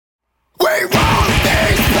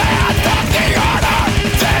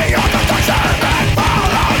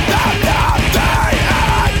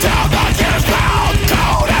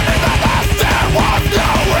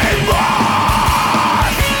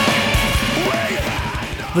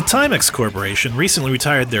The Timex Corporation recently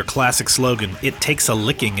retired their classic slogan, "It takes a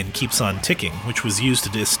licking and keeps on ticking," which was used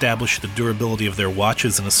to establish the durability of their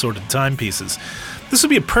watches and assorted timepieces. This would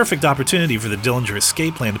be a perfect opportunity for the Dillinger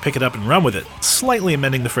escape plan to pick it up and run with it, slightly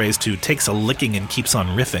amending the phrase to "takes a licking and keeps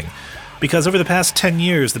on riffing." Because over the past 10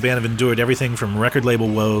 years, the band have endured everything from record label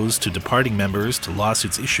woes to departing members to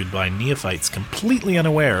lawsuits issued by neophytes completely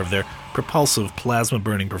unaware of their propulsive,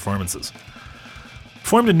 plasma-burning performances.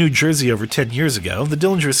 Formed in New Jersey over 10 years ago, the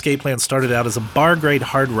Dillinger Escape Plan started out as a bar-grade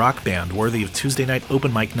hard rock band worthy of Tuesday night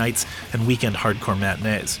open mic nights and weekend hardcore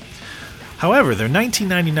matinees. However, their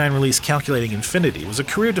 1999 release Calculating Infinity was a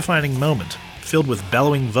career-defining moment, filled with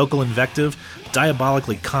bellowing vocal invective,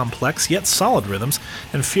 diabolically complex yet solid rhythms,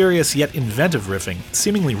 and furious yet inventive riffing,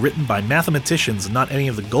 seemingly written by mathematicians and not any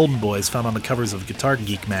of the golden boys found on the covers of Guitar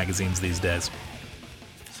Geek magazines these days.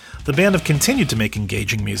 The band have continued to make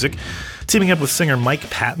engaging music, teaming up with singer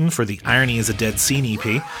Mike Patton for the Irony is a Dead Scene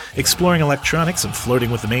EP, exploring electronics and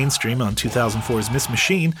flirting with the mainstream on 2004's Miss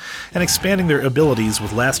Machine, and expanding their abilities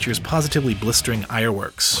with last year's positively blistering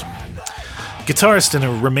Ironworks. Guitarist and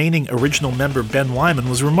a remaining original member Ben Wyman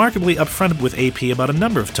was remarkably upfront with AP about a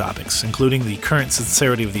number of topics, including the current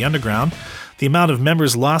sincerity of the underground, the amount of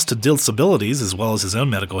members lost to disabilities as well as his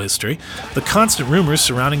own medical history, the constant rumors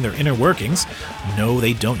surrounding their inner workings, no,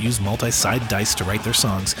 they don't use multi-side dice to write their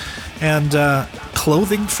songs, and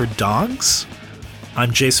clothing for dogs?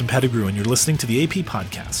 I'm Jason Pettigrew, and you're listening to the AP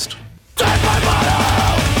Podcast. Take my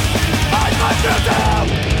bottle! I must you do!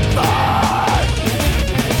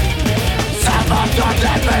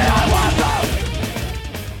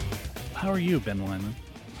 How are you, Ben Wyman?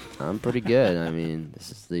 I'm pretty good. I mean,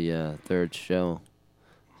 this is the third show.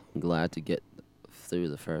 I'm glad to get through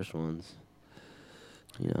the first ones.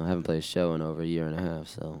 You know, I haven't played a show in over a year and a half,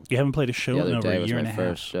 so... You haven't played a show in over a year and a half? The other day was my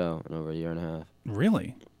first show in over a year and a half.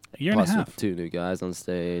 Really? A year Plus and a half? with two new guys on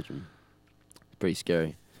stage. And pretty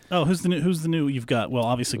scary. Oh, who's the new you've got? Well,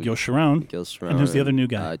 obviously Gil Sharon. Gil Sharon. And who's the other new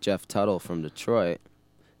guy? Jeff Tuttle from Detroit.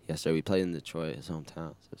 Yesterday we played in Detroit, his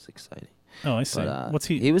hometown, so it's exciting. Oh, I see. But, What's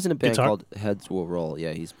he? He was in a band guitar? called Heads Will Roll.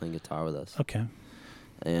 Yeah, he's playing guitar with us. Okay.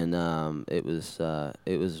 And it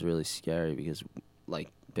was really scary because like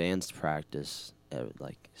bands practice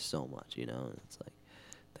like so much, you know. And it's like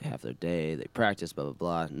they have their day, they practice, blah blah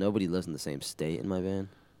blah. Nobody lives in the same state in my band.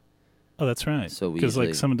 Oh, that's right. So because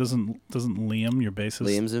like someone doesn't Liam, your bassist,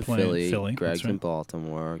 Liam's in Philly. Greg's right. in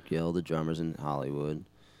Baltimore, Gil the drummer's in Hollywood,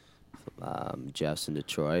 Jeff's in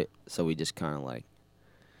Detroit. So we just kind of like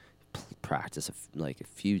practice a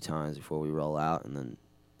few times before we roll out, and then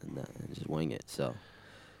just wing it. So,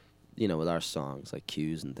 you know, with our songs like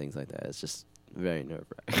cues and things like that, it's just very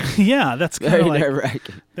nerve-wracking. Yeah, that's kind of very like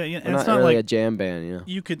nerve-wracking. Yeah, We're it's not not really like a jam band, you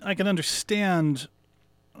know. I can understand.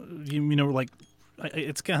 You know, like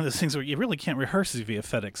it's kind of those things where you really can't rehearse via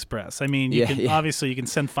FedExpress. I mean, obviously you can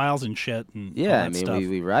send files and shit and all that I mean, stuff.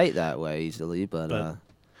 we write that way easily, but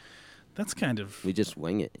that's kind of we just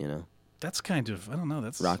wing it, you know. That's kind of, I don't know,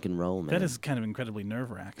 that's rock and roll, man. That is kind of incredibly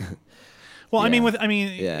nerve-wracking. Well,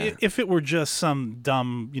 yeah. if it were just some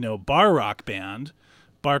dumb, you know, bar rock band,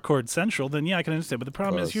 Bar Chord Central, then yeah, I can understand. But the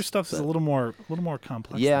problem is your stuff is a little more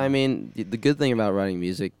complex. Yeah, I mean, the good thing about writing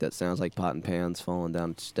music that sounds like pot and pans falling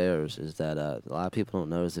down stairs is that a lot of people don't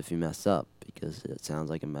notice if you mess up because it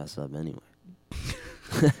sounds like a mess up anyway.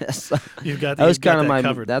 So you've got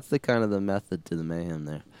covered. That's the kind of the method to the mayhem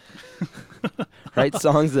there. Write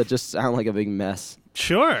songs that just sound like a big mess.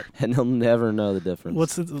 Sure. And they'll never know the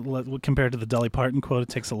difference. Compared to the Dolly Parton quote, it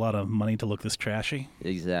takes a lot of money to look this trashy.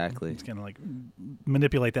 Exactly. It's kind of like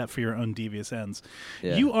manipulate that for your own devious ends.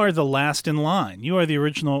 Yeah. You are the last in line. You are the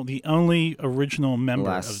only original member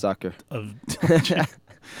of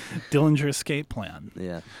Dillinger Escape Plan.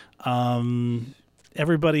 Yeah.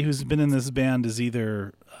 Everybody who's been in this band is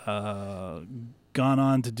either gone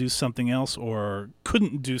on to do something else or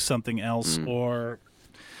couldn't do something else or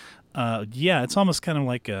it's almost kind of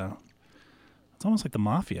like it's almost like the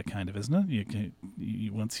mafia kind of, isn't it?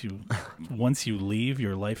 You once you leave,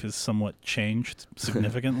 your life is somewhat changed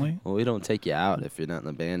significantly. Well, we don't take you out if you're not in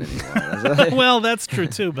the band anymore. Well, that's true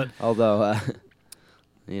too, but although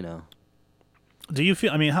you know. Do you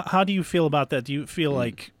feel, I mean, how do you feel about that? Do you feel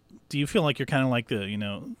like you're kind of like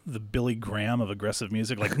the Billy Graham of aggressive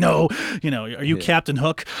music? Like, no, are you Captain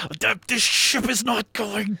Hook? This ship is not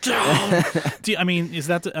going down. I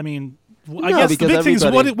guess the big thing is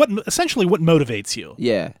what essentially what motivates you.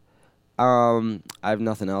 Yeah. I have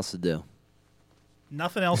nothing else to do.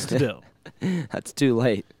 Nothing else to do. That's too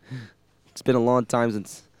late. It's been a long time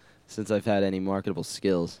since I've had any marketable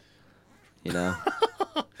skills. You know?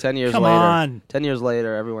 10 years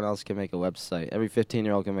later, everyone else can make a website. Every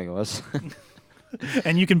 15-year-old can make a website.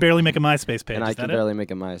 And you can barely make a MySpace page. And Is I that can it? barely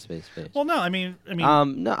make a MySpace page. Well, no, I mean,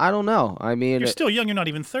 No, I don't know. I mean, you're still young. You're not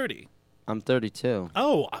even 30. I'm 32.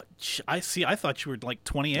 Oh, I see. I thought you were like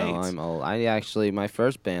 28. No, I'm old. I actually, my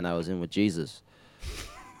first band I was in with Jesus.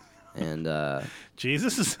 And,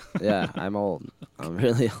 Jesus is. yeah, I'm old. I'm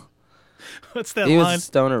really old. What's that He line? was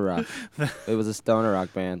stoner rock. It was a stoner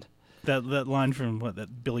rock band. That line from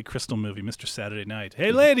that Billy Crystal movie, Mr. Saturday Night.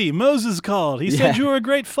 Hey, lady, Moses called. He said you were a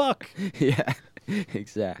great fuck. Yeah,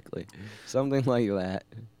 exactly. Something like that.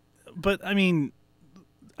 But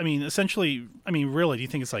essentially, really, do you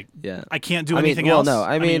think it's like, Yeah. I can't do I mean, anything well, else? no,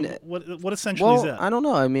 I mean, what essentially is that? I don't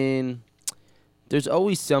know. I mean, there's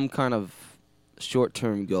always some kind of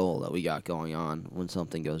short-term goal that we got going on when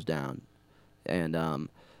something goes down, and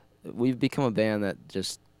we've become a band that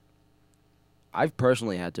just. I've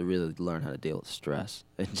personally had to really learn how to deal with stress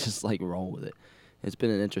and just like roll with it. It's been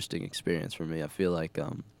an interesting experience for me. I feel like,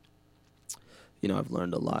 I've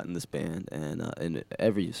learned a lot in this band and in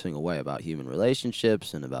every single way about human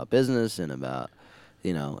relationships and about business and about,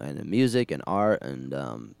 and in music and art and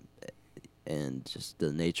just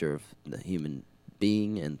the nature of the human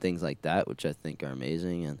being and things like that, which I think are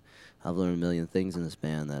amazing. And I've learned a million things in this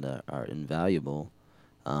band that are invaluable,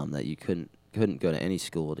 that you couldn't go to any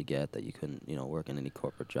school to get, that you couldn't, work in any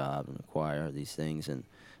corporate job and acquire these things, and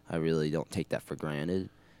I really don't take that for granted.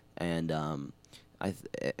 And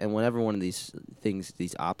and whenever one of these things,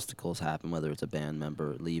 these obstacles happen, whether it's a band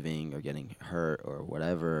member leaving or getting hurt or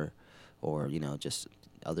whatever, or just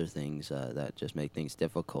other things that just make things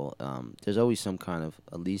difficult, there's always some kind of,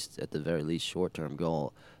 at the very least, short-term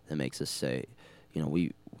goal that makes us say,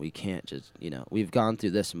 we can't just, we've gone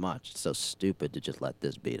through this much. It's so stupid to just let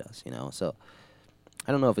this beat us, So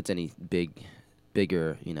I don't know if it's any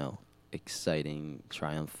bigger, exciting,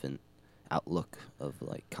 triumphant outlook of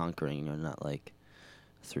like conquering, or not like,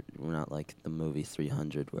 we're not like the movie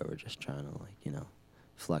 300 where we're just trying to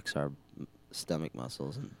flex our stomach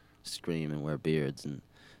muscles and scream and wear beards and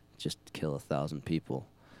just kill 1,000 people.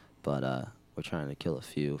 But we're trying to kill a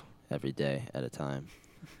few every day at a time.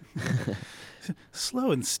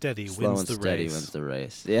 Slow and steady wins the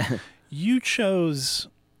race. Yeah. You chose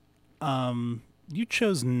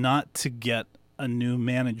not to get a new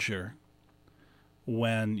manager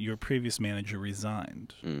when your previous manager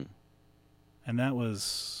resigned. Mm. And that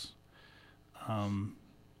was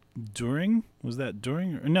during? Was that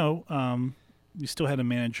during? Or no, you still had a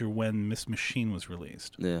manager when Miss Machine was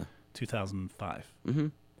released. Yeah. 2005. Mm-hmm.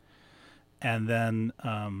 And then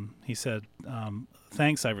he said,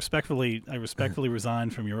 "Thanks. I respectfully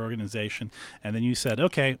resigned from your organization." And then you said,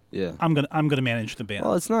 "Okay, yeah, I'm gonna manage the band."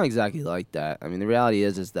 Well, it's not exactly like that. I mean, the reality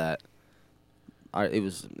is that it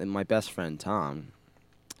was my best friend Tom.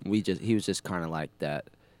 He was just kind of like that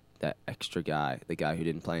extra guy, the guy who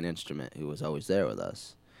didn't play an instrument, who was always there with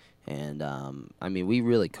us. And we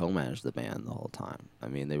really co-managed the band the whole time. I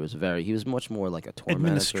mean, he was much more like a tour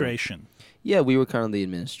administration. manager. Yeah, we were kind of the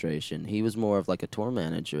administration. He was more of like a tour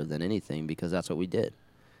manager than anything, because that's what we did.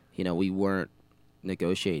 We weren't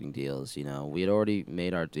negotiating deals. We had already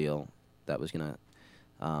made our deal that was gonna,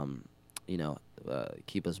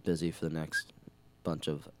 keep us busy for the next bunch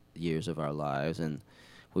of years of our lives, and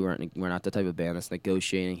we're not the type of band that's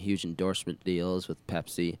negotiating huge endorsement deals with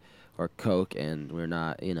Pepsi or Coke, and we're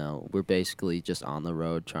not, we're basically just on the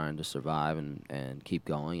road trying to survive and keep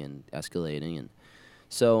going and escalating. And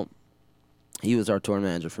so he was our tour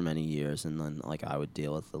manager for many years, and then I would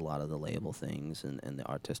deal with a lot of the label things and the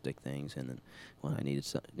artistic things, and then when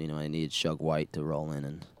I needed Shug White to roll in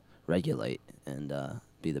and regulate and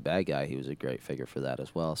be the bad guy, he was a great figure for that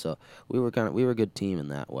as well. So we were a good team in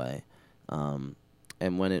that way.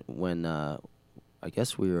 And when I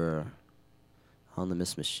guess we were on the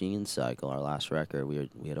Miss Machine cycle, our last record, we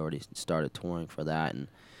had already started touring for that, and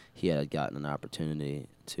he had gotten an opportunity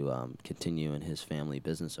to continue in his family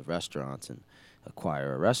business of restaurants and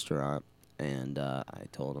acquire a restaurant, and I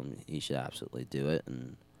told him he should absolutely do it,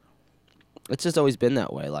 and it's just always been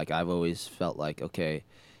that way. I've always felt like, okay,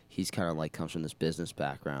 he's kind of comes from this business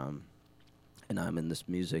background, and I'm in this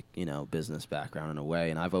music, business background in a way,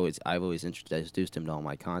 and I've always introduced him to all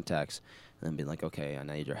my contacts, and then been like, okay, I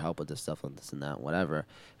need your help with this stuff and this and that, and whatever.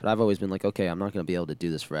 But I've always been like, okay, I'm not going to be able to do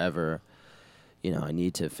this forever. I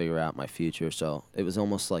need to figure out my future. So it was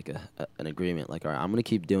almost like an agreement, all right, I'm going to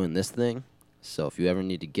keep doing this thing. So if you ever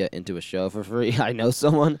need to get into a show for free, I know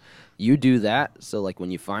someone. You do that. So when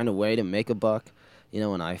you find a way to make a buck,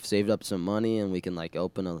 and I've saved up some money and we can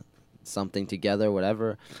open something together,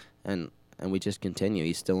 whatever, and we just continue.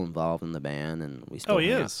 He's still involved in the band, and we still. Oh, he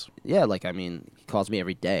hang out. is. Yeah, like I mean, he calls me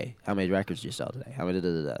every day. How many records did you sell today? How many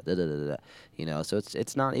da-da-da-da-da-da-da-da. You know, so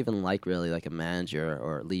it's not even like really like a manager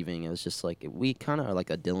or leaving. It was just like we kind of are like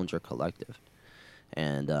a Dillinger collective,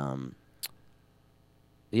 and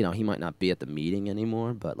you know, he might not be at the meeting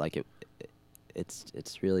anymore, but like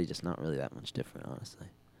it's really just not really that much different, honestly.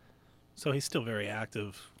 So he's still very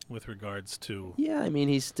active with regards to. Yeah, I mean,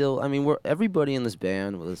 he's still. I mean, we're everybody in this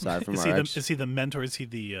band, well, aside from is our he the mentor? Is he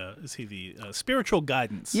the spiritual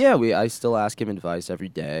guidance? Yeah, I still ask him advice every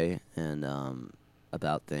day and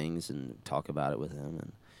about things and talk about it with him,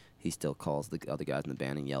 and he still calls the other guys in the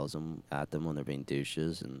band and yells at them when they're being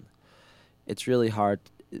douches, and it's really hard.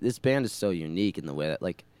 This band is so unique in the way that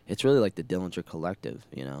like it's really like the Dillinger collective,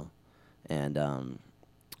 you know, and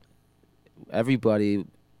everybody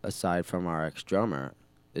aside from our ex-drummer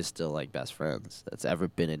is still like best friends that's ever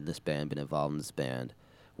been in this band, been involved in this band,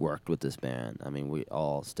 worked with this band. I mean, we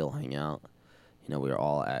all still hang out. You know, we were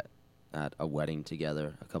all at a wedding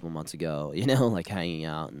together a couple months ago, you know, like hanging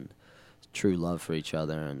out and true love for each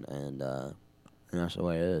other, and that's the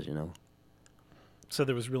way it is, you know. So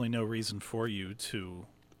there was really no reason for you to.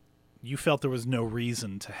 You felt there was no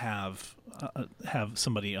reason to have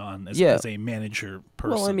somebody on as a manager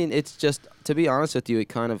person. Well, I mean, it's just, to be honest with you, it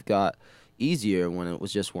kind of got easier when it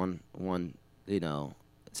was just one. You know,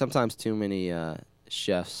 sometimes too many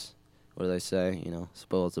chefs. What do they say? You know,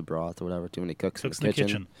 spoils the broth or whatever. Too many cooks in the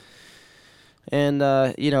kitchen. And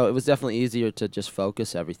you know, it was definitely easier to just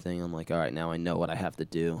focus everything. I'm like, all right, now I know what I have to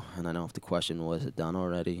do, and I don't have to question, was it done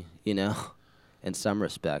already? You know, in some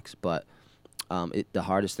respects, but. The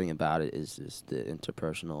hardest thing about it is the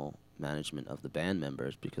interpersonal management of the band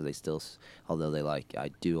members, because they still, although they like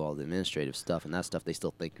I do all the administrative stuff and that stuff, they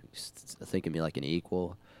still think of me like an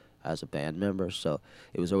equal as a band member. So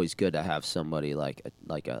it was always good to have somebody like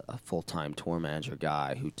a full-time tour manager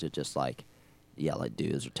guy who to just like yell at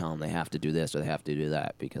dudes or tell them they have to do this or they have to do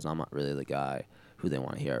that, because I'm not really the guy who they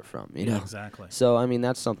want to hear it from, you know? Exactly. So, I mean,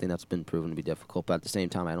 that's something that's been proven to be difficult, but at the same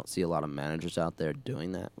time, I don't see a lot of managers out there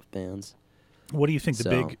doing that with bands. What do you think the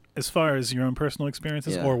big, as far as your own personal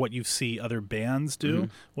experiences or what you see other bands do,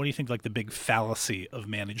 what do you think like the big fallacy of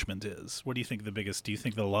management is? What do you think the biggest, do you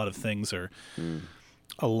think that a lot of things are,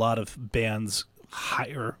 a lot of bands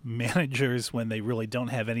hire managers when they really don't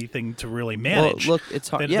have anything to really manage? Well, look, it's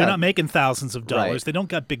hard. They're not making thousands of dollars. Right. They don't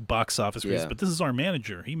got big box office releases, but this is our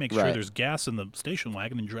manager. He makes sure there's gas in the station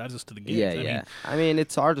wagon and drives us to the gigs. I mean,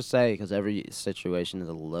 it's hard to say because every situation is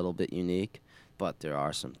a little bit unique. But there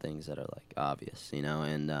are some things that are like obvious, you know,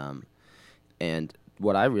 and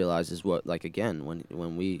what I realized is again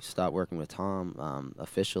when we stopped working with Tom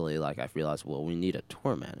officially, like I realized, well, we need a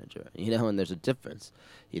tour manager, you know, and there's a difference,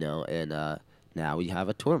 you know, and now we have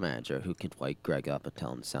a tour manager who can wake Greg up and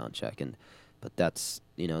tell him to sound check, but that's,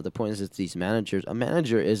 you know, the point is these managers, a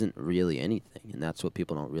manager isn't really anything, and that's what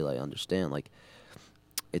people don't really understand, like.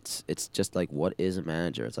 It's just like, what is a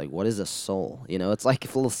manager? It's like, what is a soul? You know, it's like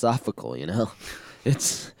philosophical, you know?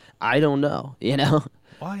 I don't know, you know?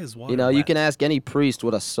 Why is water You know, wet? you can ask any priest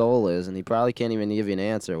what a soul is, and he probably can't even give you an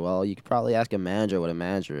answer. Well, you could probably ask a manager what a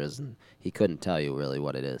manager is, and he couldn't tell you really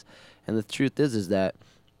what it is. And the truth is that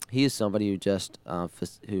he is somebody who just,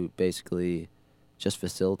 who basically just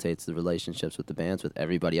facilitates the relationships with the bands with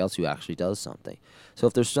everybody else who actually does something. So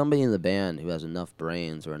if there's somebody in the band who has enough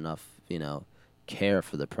brains or enough, you know, care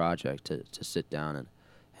for the project to sit down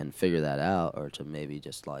and figure that out, or to maybe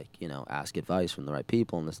just like, you know, ask advice from the right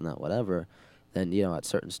people and this and that, whatever, then, you know, at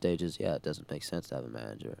certain stages, it doesn't make sense to have a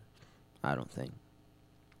manager, I don't think.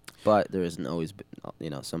 But there isn't always, you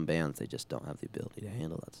know, some bands, they just don't have the ability to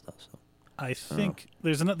handle that stuff. So I think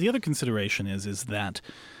there's the other consideration is that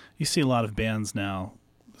you see a lot of bands now.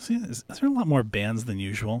 Is there a lot more bands than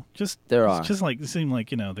usual? There are. It's just like, it seems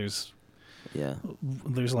like, you know, there's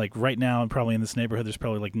like right now, probably in this neighborhood, there's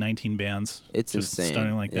probably like 19 bands. It's just insane.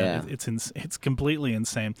 Starting like that. It's completely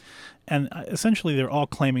insane. And essentially they're all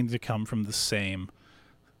claiming to come from the same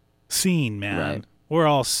scene, man. Right. We're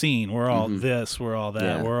all scene. We're all this. We're all that.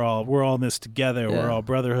 Yeah. We're all in this together. Yeah. We're all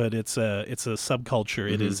brotherhood. It's a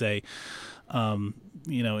subculture. It is a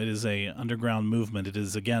you know, it is a underground movement. It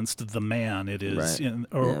is against the man. It is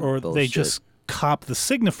or they just cop the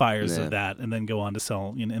signifiers of that and then go on to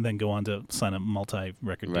sell, you know, and then go on to sign a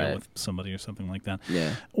multi-record deal with somebody or something like that.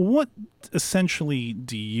 Yeah. What essentially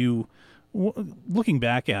do you, looking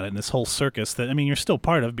back at it in this whole circus that, I mean, you're still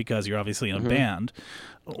part of because you're obviously in a band,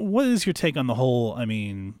 what is your take on the whole, I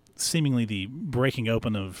mean, seemingly the breaking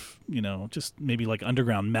open of, you know, just maybe like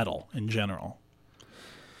underground metal in general?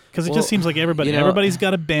 Because it just seems like everybody, you know, everybody's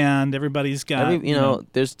got a band, everybody's got, you know,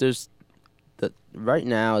 there's right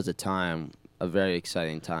now is a very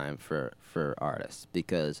exciting time for artists,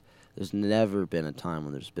 because there's never been a time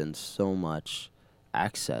when there's been so much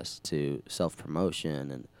access to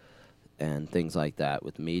self-promotion and things like that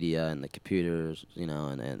with media and the computers,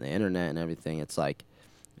 and the internet and everything. It's like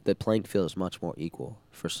the playing field is much more equal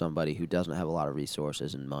for somebody who doesn't have a lot of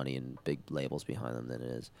resources and money and big labels behind them than it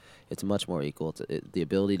is. It's much more equal. The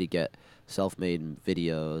ability to get self-made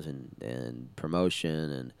videos and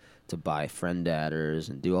promotion and to buy friend adders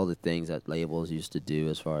and do all the things that labels used to do,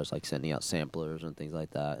 as far as like sending out samplers and things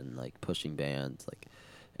like that, and like pushing bands. Like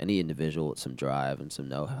any individual with some drive and some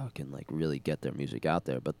know-how can like really get their music out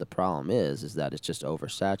there. But the problem is that it's just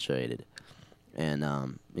oversaturated. And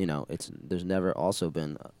there's never also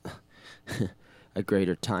been a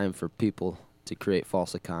greater time for people to create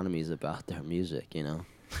false economies about their music,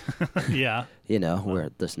 Yeah. Where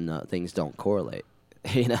things don't correlate.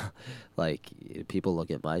 Like people look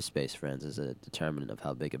at MySpace friends as a determinant of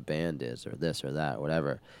how big a band is, or this or that,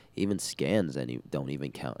 whatever. Even scans don't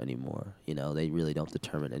even count anymore. They really don't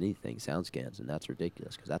determine anything, sound scans, and that's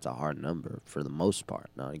ridiculous, because that's a hard number for the most part.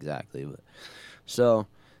 Not exactly, but so.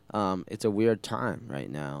 It's a weird time right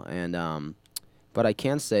now, and but I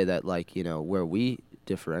can say that, like, where we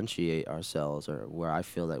differentiate ourselves, or where I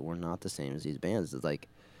feel that we're not the same as these bands, is like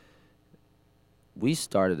this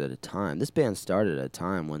band started at a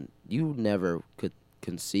time when you never could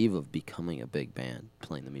conceive of becoming a big band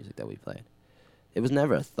playing the music that we played. It was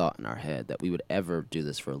never a thought in our head that we would ever do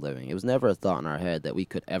this for a living. It was never a thought in our head that we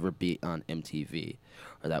could ever be on MTV,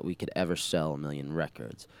 or that we could ever sell 1 million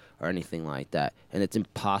records, or anything like that. And it's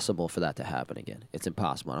impossible for that to happen again. It's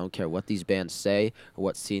impossible. I don't care what these bands say, or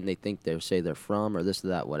what scene they think say they're from, or this or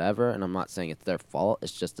that, whatever. And I'm not saying it's their fault.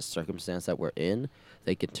 It's just the circumstance that we're in.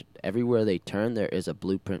 They could everywhere they turn, there is a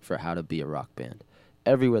blueprint for how to be a rock band.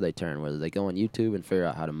 Everywhere they turn, whether they go on YouTube and figure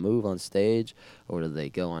out how to move on stage, or whether they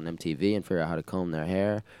go on MTV and figure out how to comb their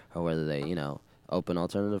hair, or whether they, open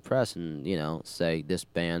alternative press and, say this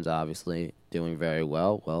band's obviously doing very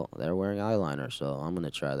well. Well, they're wearing eyeliner, so I'm going to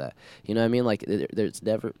try that. You know what I mean? Like, there's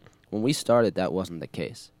never, when we started, that wasn't the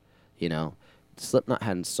case. Slipknot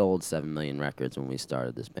hadn't sold 7 million records when we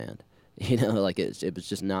started this band. Like it was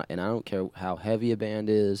just not, and I don't care how heavy a band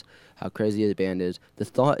is, how crazy a band is, the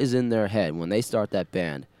thought is in their head when they start that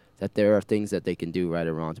band that there are things that they can do right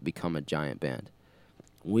or wrong to become a giant band.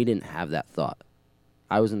 We didn't have that thought.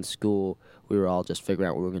 I was in school, we were all just figuring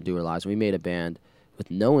out what we were going to do with our lives. We made a band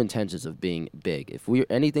with no intentions of being big. If we were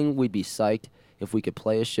anything, we'd be psyched if we could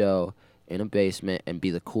play a show in a basement and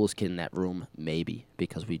be the coolest kid in that room, maybe,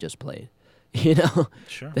 because we just played.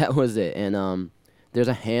 Sure. That was it. And there's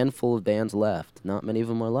a handful of bands left. Not many of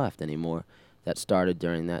them are left anymore that started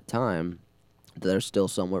during that time that are still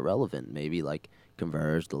somewhat relevant. Maybe like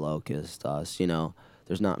Converge, The Locust, us,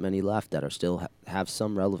 There's not many left that are still have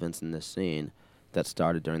some relevance in this scene that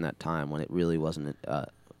started during that time when it really wasn't a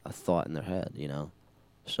thought in their head,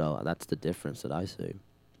 So that's the difference that I see.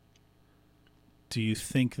 Do you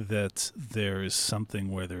think that there is something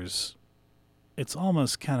where it's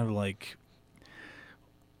almost kind of like,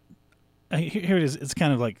 here it is. It's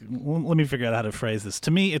kind of like, let me figure out how to phrase this.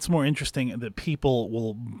 To me, it's more interesting that people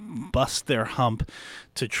will bust their hump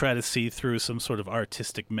to try to see through some sort of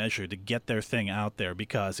artistic measure to get their thing out there,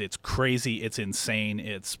 because it's crazy, it's insane,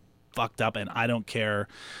 it's fucked up, and I don't care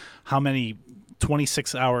how many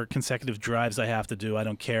 26-hour consecutive drives I have to do. I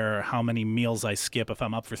don't care how many meals I skip if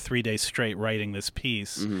I'm up for 3 days straight writing this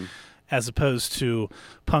piece. Mm-hmm. As opposed to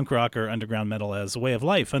punk rock or underground metal as a way of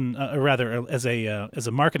life, and or rather as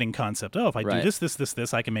a marketing concept. Oh, if I do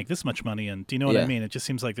this, I can make this much money. And do you know what I mean? It just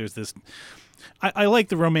seems like there's this. I like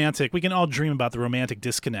the romantic. We can all dream about the romantic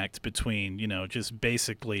disconnect between just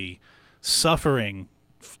basically suffering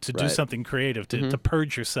to do something creative, to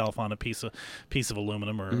purge yourself on a piece of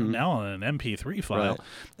aluminum, or now on an MP3 file,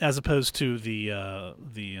 as opposed to the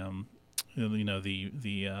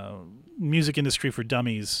music industry for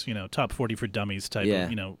dummies, top 40 for dummies type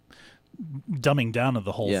of, dumbing down of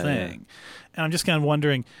the whole thing. And I'm just kind of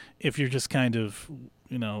wondering if you're just kind of,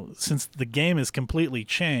 since the game has completely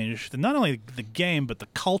changed, and not only the game, but the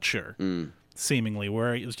culture, seemingly,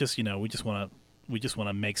 where it was just, we just want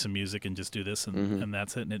to make some music and just do this, and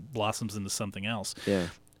that's it, and it blossoms into something else. Yeah.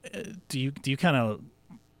 Do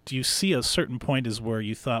you see a certain point as where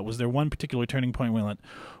you thought, was there one particular turning point where you went,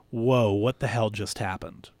 whoa, what the hell just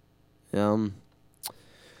happened?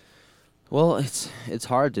 Well, it's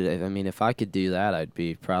hard to. I mean, if I could do that, I'd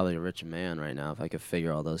be probably a rich man right now. If I could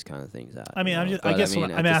figure all those kind of things out. I mean,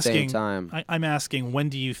 I'm asking, when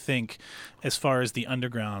do you think, as far as the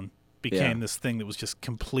underground became this thing that was just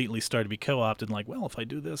completely started to be co-opted. Like, well, if I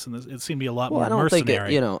do this, and this, it seemed to be a lot Well, more I don't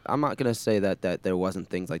mercenary. think I'm not gonna say that there wasn't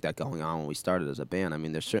things like that going on when we started as a band. I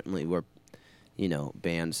mean, there certainly were,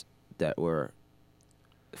 bands that were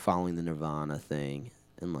following the Nirvana thing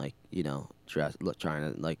and trying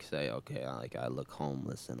to say, okay, I look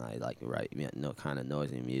homeless and I write kind of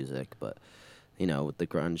noisy music, but with the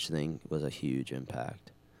grunge thing was a huge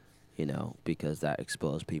impact. Because that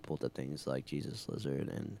exposed people to things like Jesus Lizard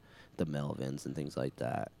and the Melvins and things like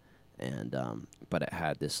that. And but it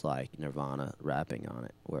had this Nirvana rapping on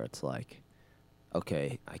it, where it's like,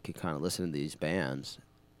 okay, I could kind of listen to these bands,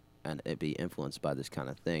 and it be influenced by this kind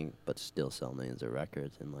of thing, but still sell millions of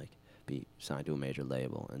records and be signed to a major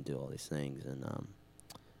label and do all these things. And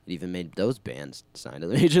it even made those bands sign to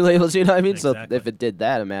the major labels. You know what I mean? Exactly. So if it did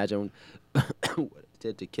that, imagine what it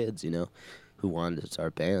did to kids. Who wanted to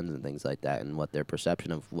start bands and things like that, and what their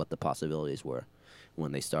perception of what the possibilities were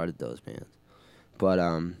when they started those bands. But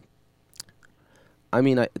I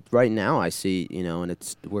mean, right now I see, and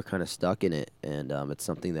we're kind of stuck in it, and it's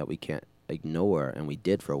something that we can't ignore, and we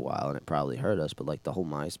did for a while, and it probably hurt us. But the whole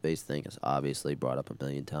MySpace thing is obviously brought up a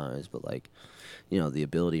million times. But the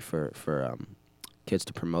ability for kids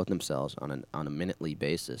to promote themselves on a minutely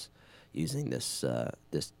basis using this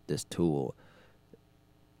tool.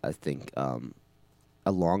 I think,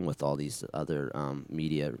 along with all these other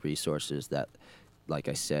media resources that, like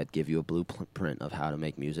I said, give you a blueprint of how to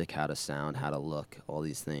make music, how to sound, how to look, all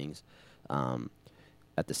these things,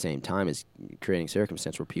 at the same time is creating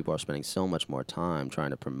circumstance where people are spending so much more time trying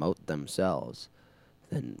to promote themselves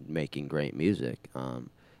than making great music.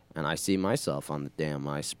 And I see myself on the damn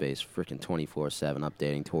MySpace freaking 24/7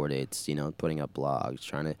 updating tour dates, putting up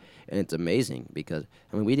blogs, and it's amazing because,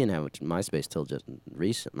 we didn't have MySpace till just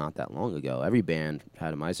recent, not that long ago. Every band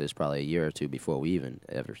had a MySpace probably a year or two before we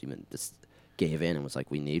ever just gave in and was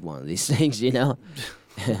like, we need one of these things,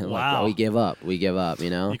 Wow. We give up,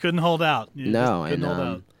 You couldn't hold out. You No, just couldn't hold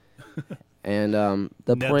out. and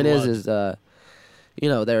the Ned point Ludd. is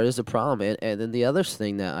there is a problem. And then the other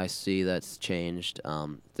thing that I see that's changed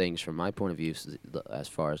things from my point of view, as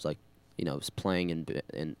far as playing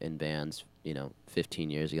in bands, 15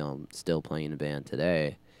 years ago, and still playing in a band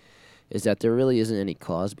today, is that there really isn't any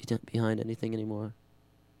cause behind anything anymore.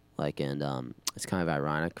 It's kind of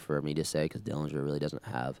ironic for me to say, because Dillinger really doesn't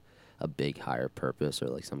have a big higher purpose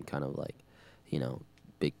or some kind of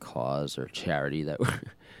big cause or charity that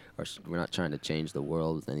we're not trying to change the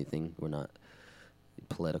world with anything. We're not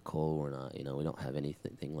political. We're not, we don't have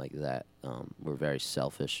anything like that. We're a very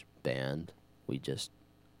selfish band. We just,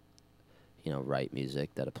 write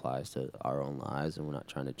music that applies to our own lives, and we're not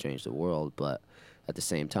trying to change the world. But at the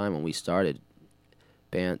same time, when we started,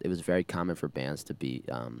 it was very common for bands to be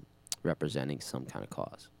representing some kind of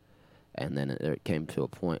cause. And then it came to a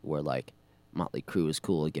point where Motley Crue was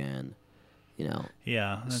cool again.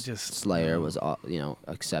 Yeah, that just Slayer was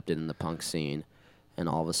accepted in the punk scene, and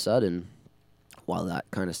all of a sudden, while that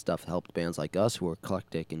kind of stuff helped bands like us who were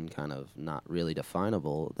eclectic and kind of not really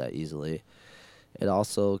definable that easily, it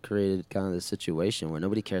also created kind of this situation where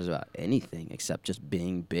nobody cares about anything except just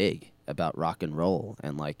being big about rock and roll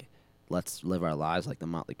and let's live our lives like the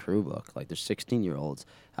Motley Crue book. There's 16-year-olds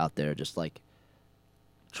out there just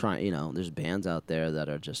trying, there's bands out there that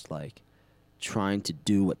are just trying to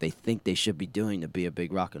do what they think they should be doing to be a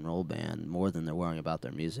big rock and roll band more than they're worrying about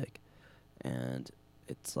their music. And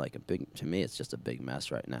it's to me, it's just a big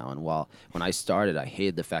mess right now. And when I started, I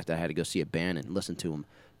hated the fact that I had to go see a band and listen to them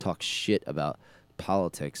talk shit about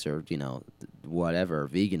politics or, whatever,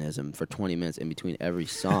 veganism for 20 minutes in between every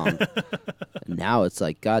song. Now it's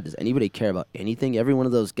God, does anybody care about anything? Every one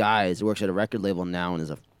of those guys works at a record label now and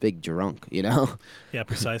is a big drunk, Yeah,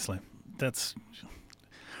 precisely. That's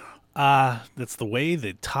the way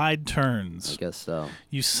the tide turns. I guess so.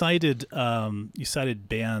 You cited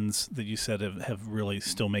bands that you said have really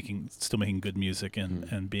still making good music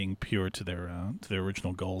and being pure to their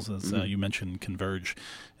original goals. As you mentioned Converge,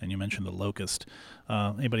 and you mentioned The Locust.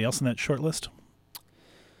 Anybody else on that short list?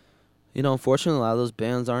 Unfortunately, a lot of those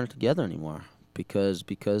bands aren't together anymore because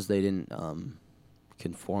they didn't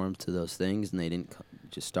conform to those things, and they didn't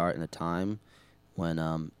just start in a time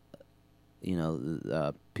when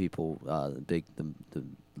people, the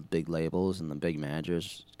big labels and the big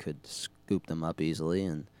managers could scoop them up easily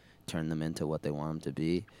and turn them into what they want them to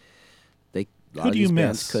be. A lot of these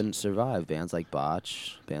bands couldn't survive. Bands like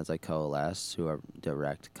Botch, bands like Coalesce, who are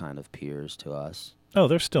direct kind of peers to us. Oh,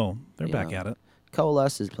 they're back at it.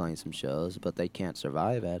 Coalesce is playing some shows, but they can't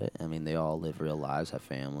survive at it. I mean, they all live real lives, have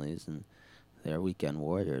families, and they're weekend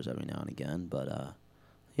warriors every now and again. But,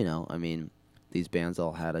 these bands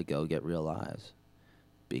all had to go get real lives.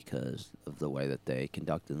 because of the way that they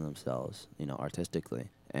conducted themselves, artistically.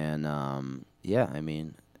 And yeah, I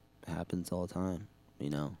mean, it happens all the time,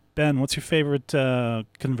 Ben, what's your favorite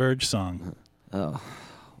Converge song? Oh,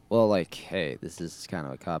 well, like, hey, this is kind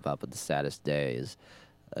of a cop-out, but The Saddest Day is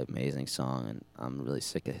an amazing song, and I'm really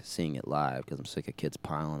sick of seeing it live because I'm sick of kids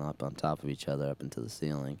piling up on top of each other up into the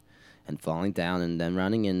ceiling and falling down and then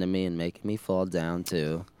running into me and making me fall down,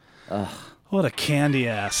 too. Ugh. What a candy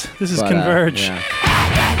ass. This is But, Converge. Yeah.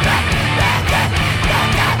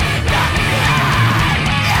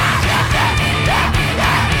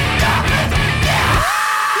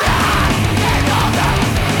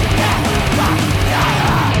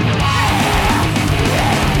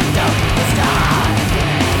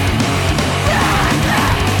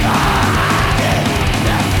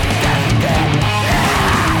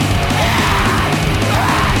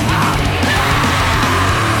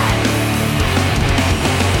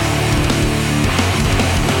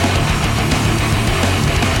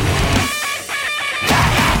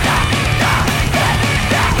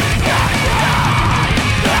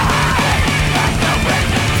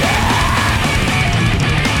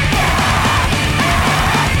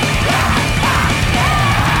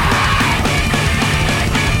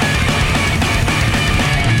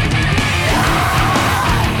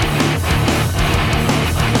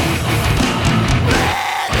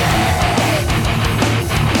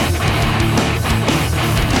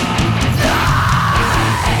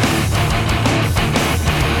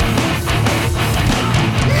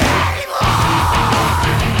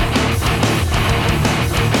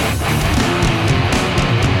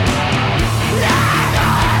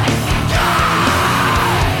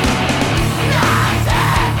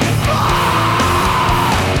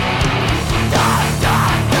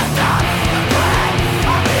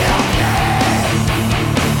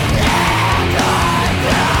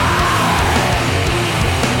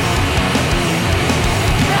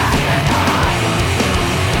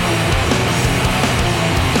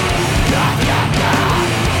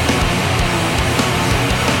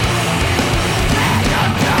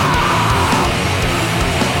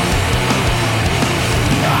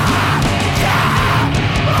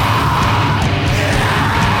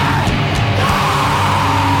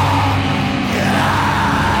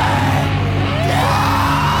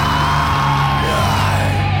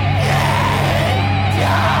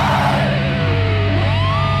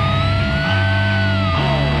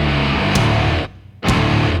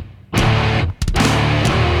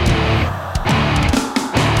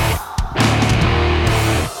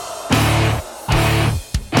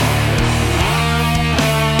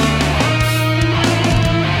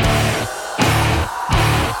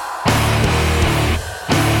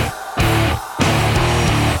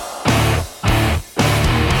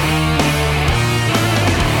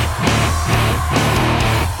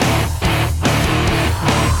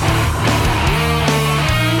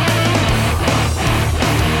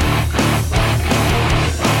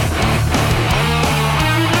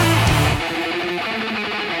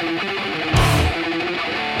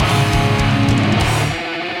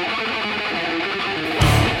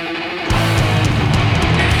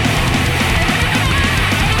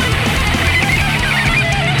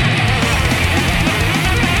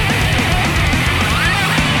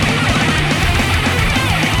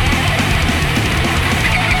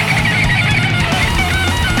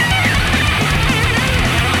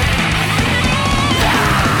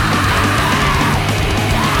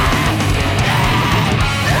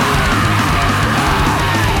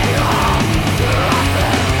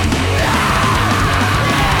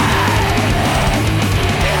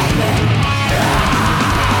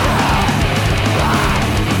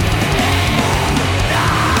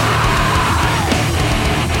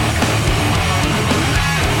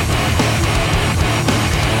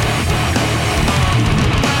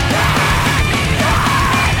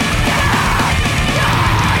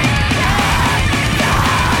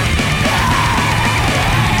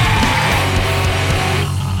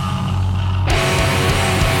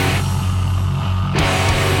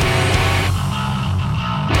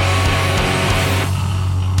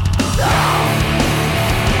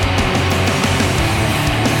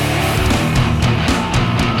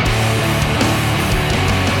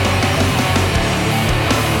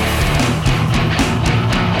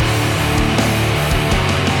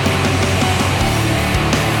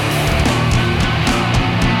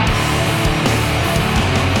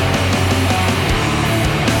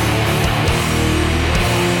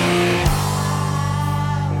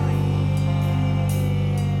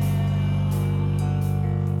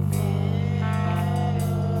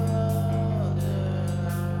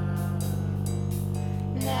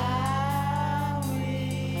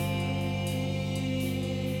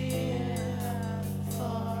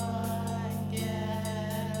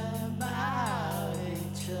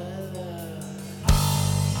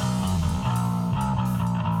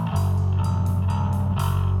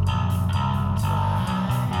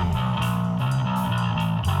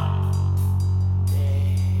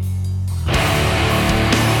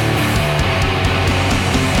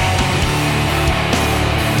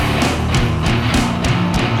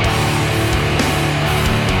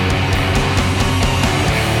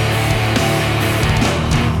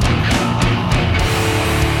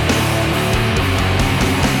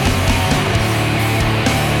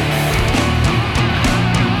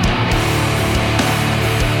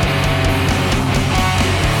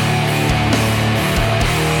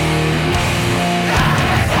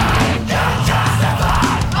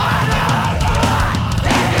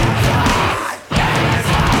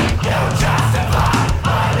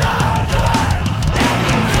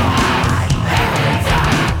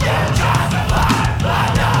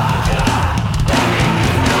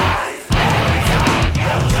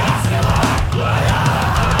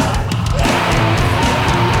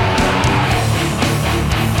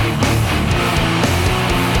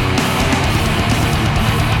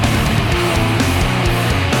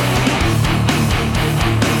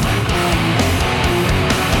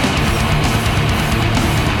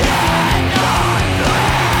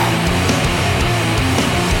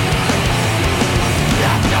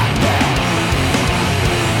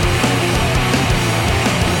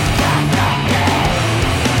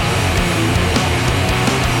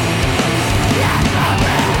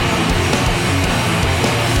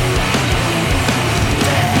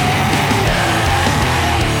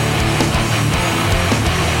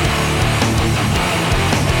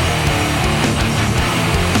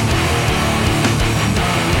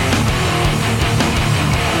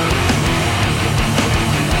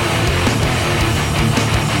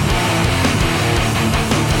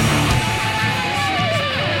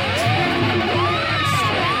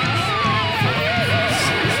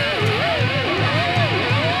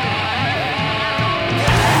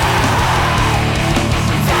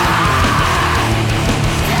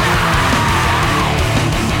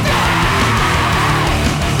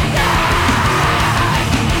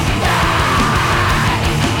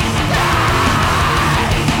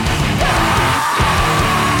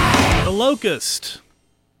 Locust,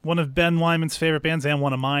 one of Ben Wyman's favorite bands and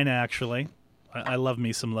one of mine, actually. I love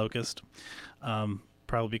me some Locust.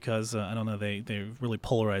 Probably because, I don't know, they really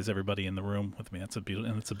polarize everybody in the room with me. It's a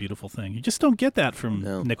beautiful thing. You just don't get that from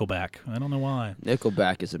Nickelback. I don't know why.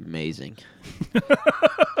 Nickelback is amazing.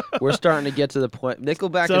 We're starting to get to the point.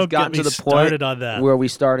 Nickelback has gotten to the point on that. where we're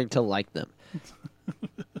starting to like them.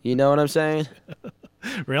 You know what I'm saying?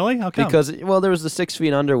 Really? How come? Because there was the 6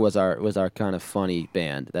 Feet Under was our kind of funny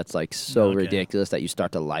band. That's like so ridiculous that you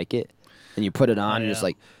start to like it, and you put it on, and it's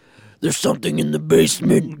like, there's something in the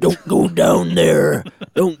basement. Don't go down there.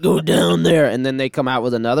 Don't go down there. And then they come out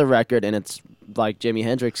with another record, and it's like Jimi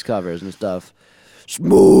Hendrix covers and stuff.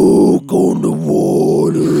 Smoke on the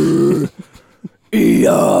water.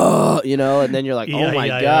 Yeah, and then you're like, oh my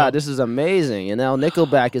God, this is amazing. And now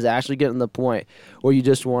Nickelback is actually getting to the point where you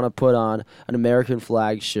just want to put on an American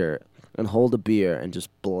flag shirt and hold a beer and just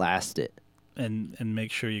blast it. And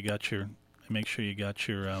make sure you got your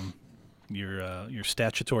your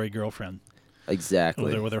statutory girlfriend.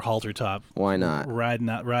 Exactly. With her halter top. Why not? Riding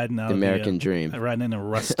out the American dream. Riding in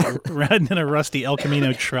a rusty El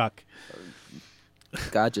Camino truck.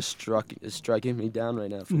 God just is striking me down right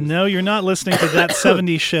now. No, you're not listening to That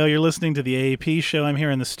 70s Show. You're listening to the AAP Show. I'm here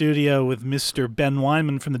in the studio with Mr. Ben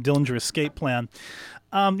Wyman from the Dillinger Escape Plan.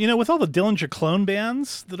 With all the Dillinger clone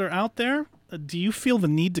bands that are out there, do you feel the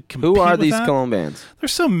need to compete with Who are these that? clone bands?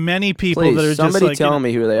 There's so many people Please, that are somebody just like... tell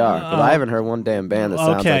me who they are, but I haven't heard one damn band that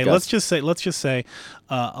sounds like let's us. just say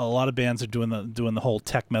a lot of bands are doing the whole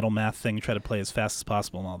tech metal math thing, try to play as fast as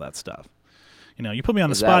possible and all that stuff. You put me on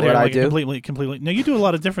the spot here. Like completely. No, you do a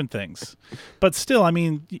lot of different things, but still, I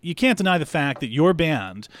mean, you can't deny the fact that your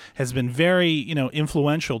band has been very,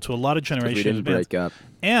 influential to a lot of generations. We didn't break up,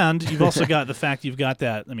 and you've also got the fact you've got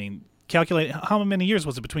that. I mean, calculate how many years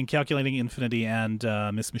was it between Calculating Infinity and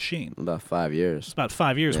Miss Machine? About 5 years. It's about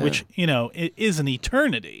 5 years, which it is an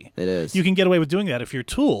eternity. It is. You can get away with doing that if you're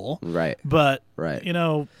Tool, right? But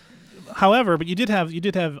however, but you did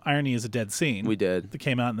have Irony Is a Dead Scene. We did. That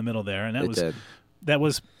came out in the middle there, and that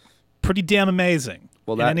was pretty damn amazing.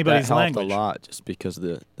 Well, in anybody's that helped language. a lot, just because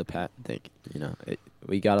of the patent thing.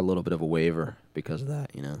 We got a little bit of a waiver because of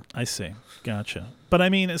that. I see. Gotcha. But I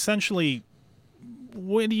mean, essentially,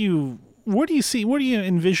 where do you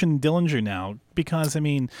envision Dillinger now? Because I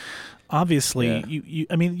mean, obviously,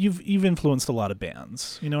 you've influenced a lot of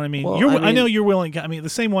bands. You know what I mean? Well, I know you're willing. I mean, the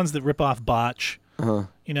same ones that rip off Botch. Uh-huh.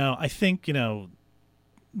 I think they're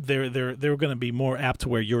going to be more apt to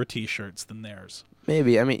wear your T-shirts than theirs.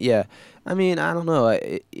 Maybe. I mean, yeah. I mean, I don't know.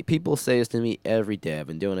 People say this to me every day. I've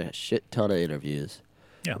been doing a shit ton of interviews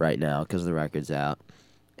right now because the record's out,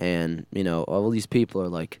 and all these people are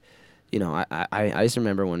like, I used to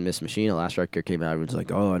remember when Miss Machine, the last record came out, everyone's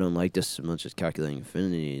like, oh, I don't like this as much as Calculating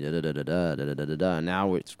Infinity, da da da da da da da da da. And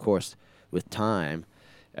now, of course, with time,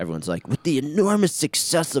 everyone's like, with the enormous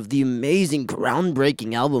success of the amazing,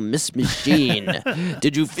 groundbreaking album Miss Machine,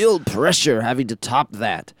 did you feel pressure having to top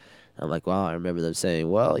that? I'm like, well, I remember them saying,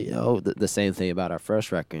 well, the same thing about our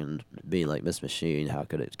first record being like Miss Machine. How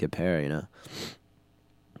could it compare,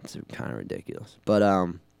 It's kind of ridiculous. But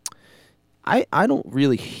I don't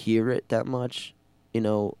really hear it that much,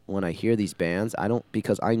 when I hear these bands.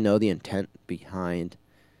 Because I know the intent behind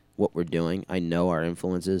what we're doing. I know our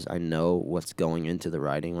influences. I know what's going into the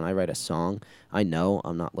writing. When I write a song, I know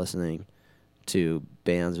I'm not listening to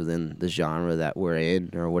bands within the genre that we're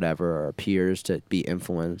in or whatever, or our peers to be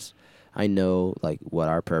influenced. I know like what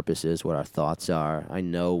our purpose is, what our thoughts are. I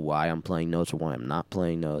know why I'm playing notes or why I'm not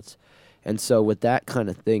playing notes. And so with that kind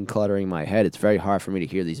of thing cluttering my head, it's very hard for me to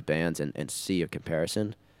hear these bands and see a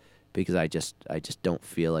comparison, because I just don't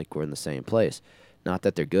feel like we're in the same place. Not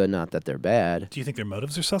that they're good, not that they're bad. Do you think their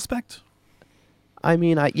motives are suspect? I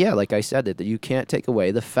mean, like I said, that you can't take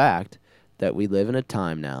away the fact that we live in a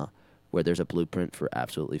time now where there's a blueprint for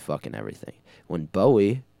absolutely fucking everything. When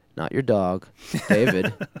Bowie, not your dog,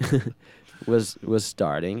 David, was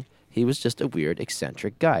starting, he was just a weird,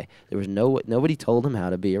 eccentric guy. There was nobody told him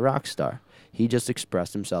how to be a rock star. He just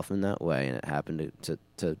expressed himself in that way, and it happened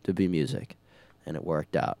to be music, and it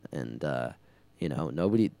worked out. And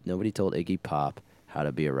nobody told Iggy Pop how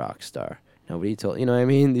to be a rock star. Nobody told, what I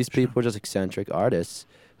mean? These people are just eccentric artists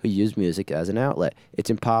who use music as an outlet. It's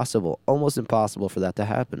impossible, almost impossible for that to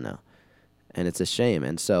happen now. And it's a shame.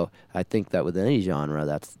 And so I think that with any genre,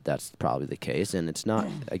 that's probably the case. And it's not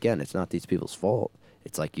these people's fault.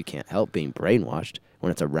 It's like you can't help being brainwashed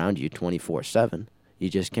when it's around you 24/7. You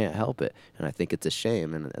just can't help it. And I think it's a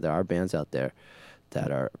shame. And there are bands out there that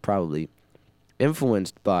are probably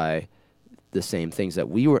influenced by the same things that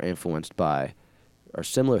we were influenced by, or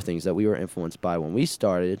similar things that we were influenced by when we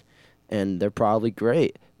started, and they're probably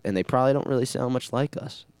great. and they probably don't really sound much like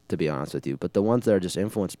us, to be honest with you. But the ones that are just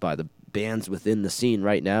influenced by the bands within the scene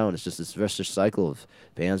right now, and it's just this vicious cycle of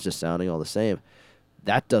bands just sounding all the same.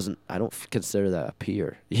 I don't consider that a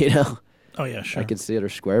peer, you know? Oh, yeah, sure. I consider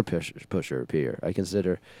Square Pusher a peer. I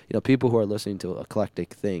consider, people who are listening to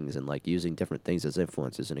eclectic things and, like, using different things as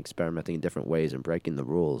influences and experimenting in different ways and breaking the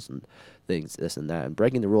rules and things, this and that. And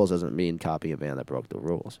breaking the rules doesn't mean copying a band that broke the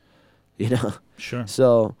rules, Sure.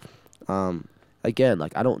 So, again,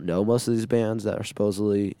 like, I don't know most of these bands that are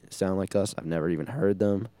supposedly sound like us. I've never even heard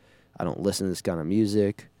them. I don't listen to this kind of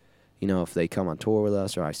music. If they come on tour with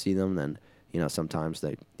us or I see them, then, sometimes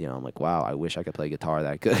they, I'm like, wow, I wish I could play guitar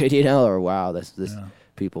that good, or wow, this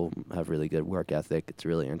people have really good work ethic. It's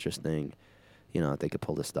really interesting, they could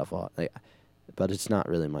pull this stuff off. But it's not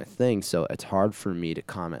really my thing, so it's hard for me to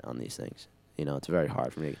comment on these things. It's very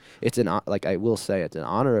hard for me. It's I will say, it's an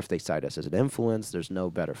honor if they cite us as an influence. There's no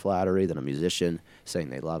better flattery than a musician saying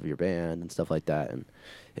they love your band and stuff like that, and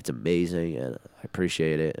it's amazing, and I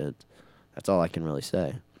appreciate it, and that's all I can really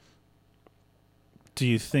say. Do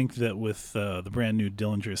you think that with the brand new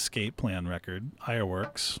Dillinger Escape Plan record,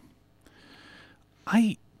 Ironworks,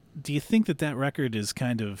 do you think that record is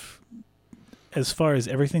kind of, as far as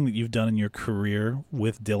everything that you've done in your career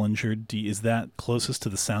with Dillinger, is that closest to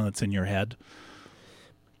the sound that's in your head?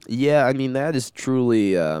 Yeah, I mean, that is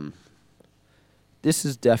truly, this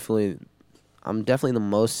is definitely, I'm definitely the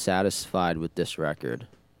most satisfied with this record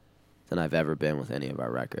than I've ever been with any of our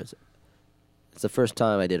records. It's the first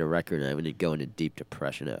time I did a record and I didn't go into deep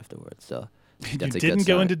depression afterwards, so that's a good sign. You didn't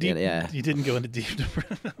go into deep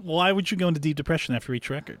depression? Why would you go into deep depression after each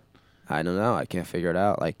record? I don't know. I can't figure it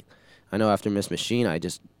out. Like, I know after Miss Machine, I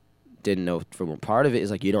just didn't know. From part of it is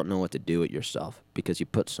like you don't know what to do with yourself because you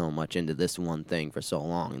put so much into this one thing for so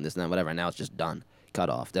long and this and that, whatever. Now it's just done, cut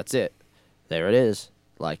off. That's it. There it is.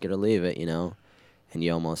 Like it or leave it, And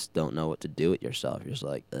you almost don't know what to do with yourself. You're just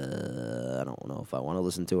like, I don't know if I want to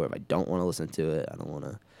listen to it, if I don't want to listen to it. I don't want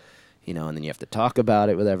to, and then you have to talk about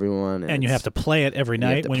it with everyone. And you have to play it every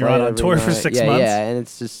night when you're out on tour for 6 months. Yeah, and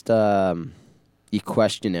it's just, you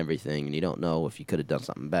question everything, and you don't know if you could have done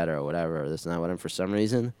something better or whatever, or this and that, whatever. For some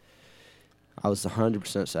reason, I was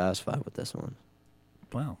 100% satisfied with this one.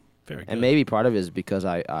 Wow, very good. And maybe part of it is because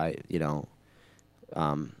I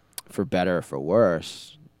for better or for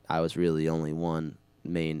worse, I was really the only one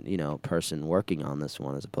main, person working on this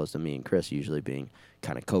one, as opposed to me and Chris usually being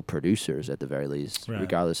kind of co-producers at the very least, right.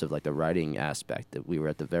 Regardless of like the writing aspect. That we were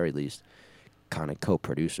at the very least kind of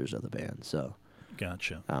co-producers of the band. So,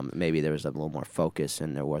 gotcha. Maybe there was a little more focus,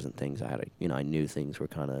 and there wasn't things I had to, I knew things were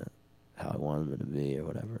kind of how I wanted them to be or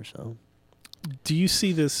whatever. So, do you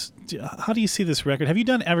see this? How do you see this record? Have you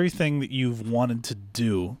done everything that you've wanted to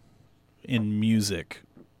do in music?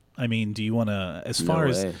 I mean, do you want to, as far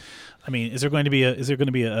as, I mean, is there going to be a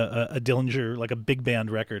Dillinger, like a big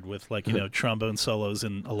band record with like, trombone solos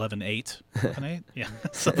in 11/8? 11/8? Yeah.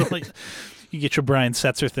 Something like, you get your Brian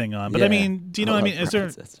Setzer thing on. But I mean, do you know what I mean? Is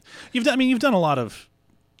there, you've done a lot of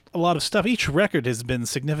stuff. Each record has been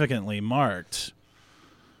significantly marked.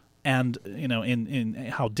 And in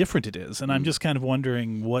how different it is, and I'm just kind of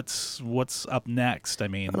wondering what's up next. I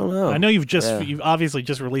mean, I don't know. I know you've obviously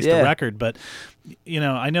just released a record, but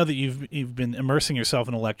I know that you've been immersing yourself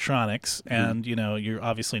in electronics, and you're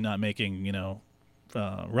obviously not making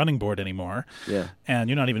Running Board anymore, and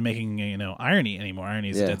you're not even making Irony anymore.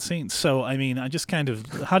 Irony is a dead scene. So I mean, I just kind of,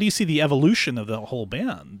 how do you see the evolution of the whole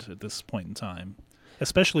band at this point in time?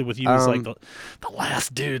 Especially with you as like the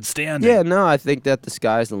last dude standing. Yeah, no, I think that the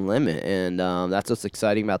sky's the limit, and that's what's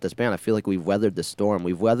exciting about this band. I feel like we've weathered the storm.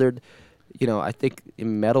 We've weathered, I think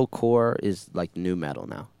metalcore is like new metal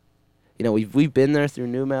now. We've been there through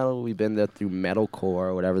new metal. We've been there through metalcore,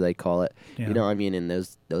 or whatever they call it. Yeah. I mean, and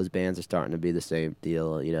those bands are starting to be the same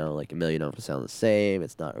deal. Like A Million of Them sound the same.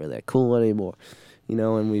 It's not really that cool anymore.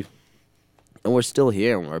 And we're still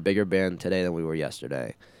here, and we're a bigger band today than we were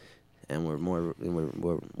yesterday. And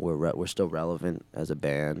we're still relevant as a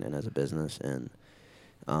band and as a business, and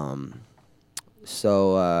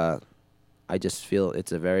so I just feel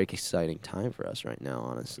it's a very exciting time for us right now,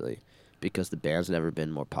 honestly, because the band's never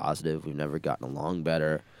been more positive. We've never gotten along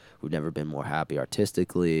better. We've never been more happy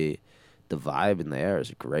artistically. The vibe in the air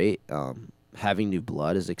is great. Having new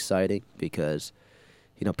blood is exciting because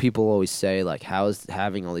people always say like, how has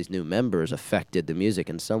having all these new members affected the music?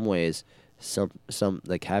 In some ways, some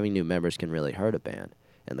like having new members can really hurt a band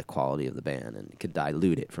and the quality of the band, and can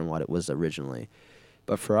dilute it from what it was originally.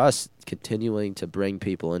 But for us, continuing to bring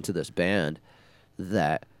people into this band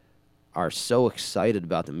that are so excited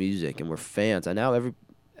about the music and we're fans.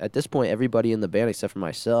 At this point, everybody in the band except for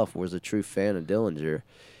myself was a true fan of Dillinger,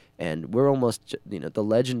 And we're almost, the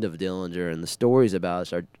legend of Dillinger and the stories about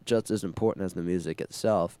us are just as important as the music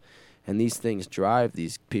itself. And these things drive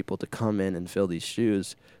these people to come in and fill these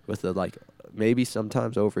shoes with a, like, maybe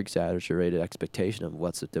sometimes over-exaggerated expectation of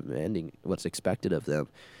what's expected of them.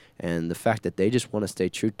 And the fact that they just want to stay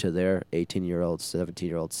true to their 18-year-old,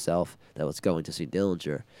 17-year-old self that was going to see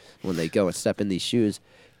Dillinger when they go and step in these shoes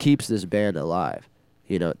keeps this band alive.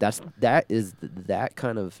 That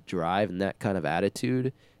kind of drive and that kind of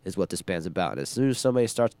attitude is what this band's about. And as soon as somebody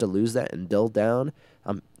starts to lose that and dull down,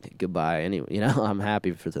 goodbye. Anyway, I'm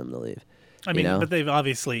happy for them to leave. I mean, but they've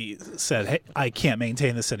obviously said, "Hey, I can't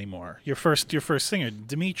maintain this anymore." Your first singer,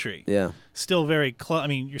 Dimitri. Yeah. Still very close. I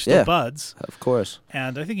mean, you're still buds. Of course.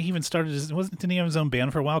 And I think he even started didn't he have his own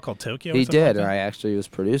band for a while called Tokyo? He did. Like I actually was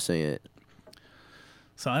producing it.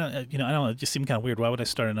 So I don't know. It just seemed kind of weird. Why would I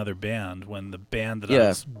start another band when the band that I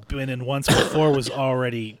was been in once before was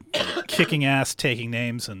already kicking ass, taking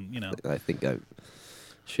names, and I think I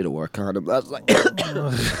should have wore a condom. I was like,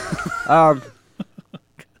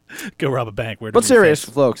 go rob a bank. But serious,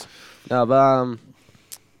 folks. No, but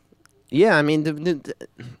yeah. I mean,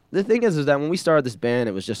 the thing is that when we started this band,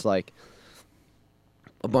 it was just like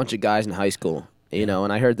a bunch of guys in high school,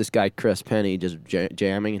 And I heard this guy Chris Penny just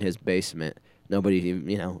jamming in his basement. Nobody,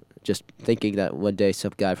 just thinking that one day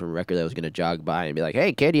some guy from a record label was going to jog by and be like,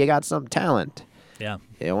 "Hey, kid, you got some talent. Yeah,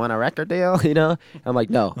 you want a record deal?" I'm like,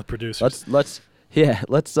 "No." The producers.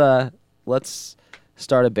 Let's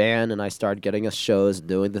start a band, and I started getting us shows,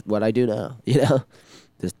 doing what I do now.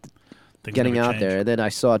 Just getting out there. And then I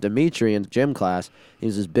saw Dimitri in gym class. He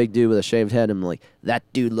was this big dude with a shaved head. And I'm like, that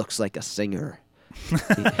dude looks like a singer.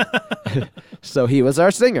 So he was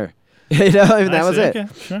our singer. That was it. Okay,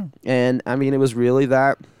 sure. And I mean, it was really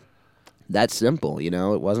that simple.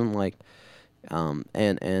 It wasn't like,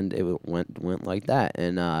 and it went like that.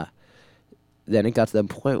 And then it got to the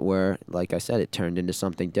point where, like I said, it turned into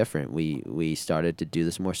something different. We started to do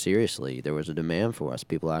this more seriously. There was a demand for us.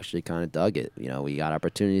 People actually kind of dug it. We got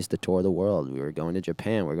opportunities to tour the world. We were going to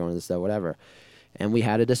Japan. We were going to this, that, whatever. And we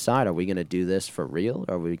had to decide, are we going to do this for real,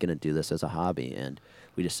 or are we going to do this as a hobby? And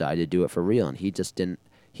we decided to do it for real. And he just didn't.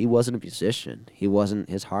 He wasn't a musician.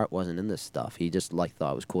 His heart wasn't in this stuff. He just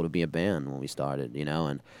thought it was cool to be a band when we started,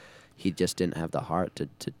 and he just didn't have the heart to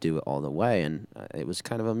do it all the way. And it was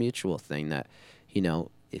kind of a mutual thing that,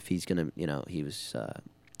 if he's going to, he was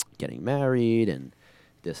getting married and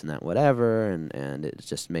this and that, whatever, and it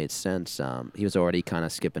just made sense. He was already kind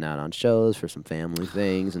of skipping out on shows for some family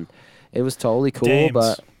things, and it was totally cool. Dames.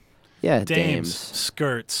 But, yeah, dames.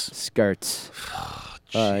 Skirts.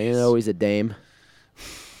 Oh, he's a dame.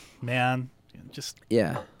 Man, just...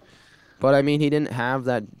 Yeah. But, I mean, he didn't have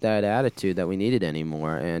that attitude that we needed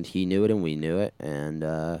anymore, and he knew it and we knew it, and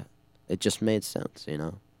it just made sense,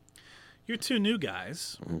 You're two new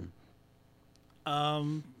guys.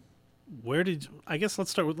 Mm-hmm. I guess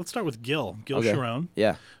let's start with Gil Okay. Sharon.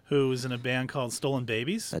 Yeah. Who is in a band called Stolen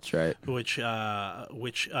Babies. That's right. Which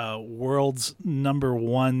world's number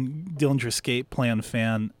one Dillinger Escape Plan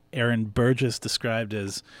fan Aaron Burgess described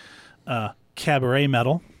as cabaret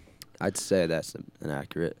metal. I'd say that's an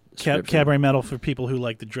accurate description. Cabaret metal for people who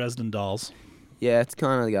like the Dresden Dolls. Yeah, it's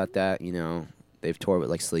kind of got that, they've toured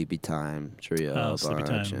with Sleepy Time, Trio, Sleepy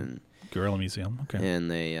bunch, Time, and Gorilla Museum. Okay.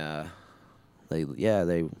 And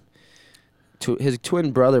his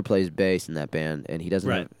twin brother plays bass in that band, and he doesn't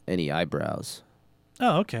have any eyebrows.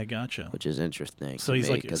 Oh, okay, gotcha. Which is interesting. So he's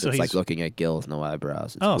like, because it's like looking at Gil with no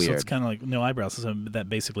eyebrows. It's weird. So it's kind of like no eyebrows. So that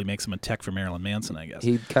basically makes him a tech for Marilyn Manson, I guess.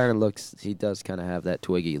 He does kind of have that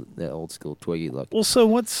old school Twiggy look. Well,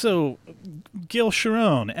 Gil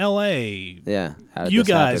Sharon, L.A. Yeah. You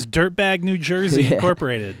guys, Dirtbag New Jersey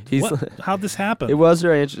Incorporated. How'd this happen? It was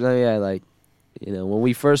very interesting. Yeah, when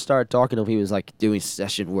we first started talking to him, he was doing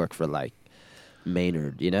session work for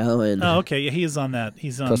Maynard, and okay, yeah, he is on that.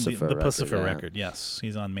 He's on the Pussifer record. Yeah. Yes,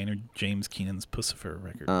 he's on Maynard James Keenan's Pussifer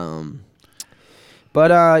record.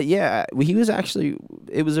 He was actually.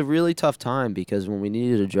 It was a really tough time because when we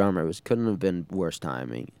needed a drummer, couldn't have been worse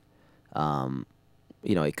timing. It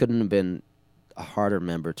couldn't have been a harder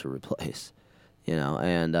member to replace,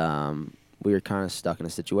 and we were kind of stuck in a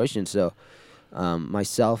situation. So,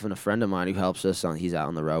 myself and a friend of mine who helps us he's out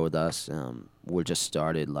on the road with us. We just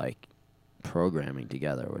started programming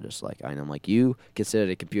together. We're just I'm like, you can sit at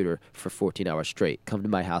a computer for 14 hours straight. Come to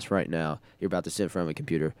my house right now. You're about to sit in front of a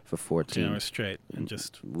computer for 14 hours straight and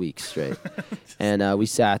just weeks straight. And we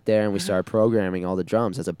sat there and we started programming all the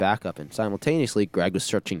drums as a backup. And simultaneously, Greg was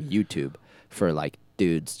searching YouTube for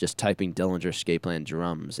dudes just typing Dillinger Escape Plan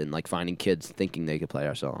drums and finding kids thinking they could play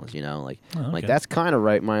our songs. That's kind of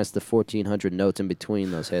right, minus the 1,400 notes in between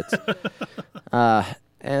those hits.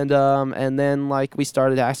 And then like we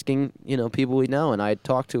started asking, people we know, and I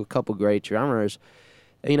talked to a couple great drummers.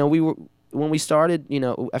 When we started,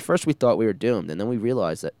 at first we thought we were doomed, and then we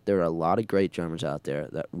realized that there are a lot of great drummers out there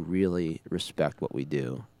that really respect what we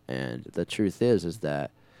do. And the truth is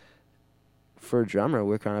that for a drummer,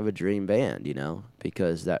 we're kind of a dream band,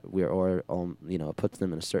 because that it puts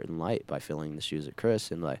them in a certain light by filling the shoes of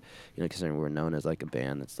Chris, and considering we're known as like a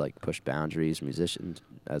band that's like pushed boundaries, musician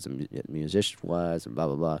wise, and blah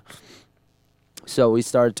blah blah. So we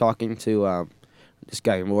started talking to this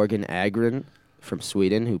guy Morgan Agren from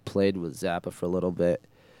Sweden, who played with Zappa for a little bit,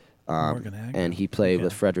 and he played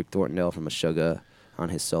with Frederick Thorntondale from Meshuggah on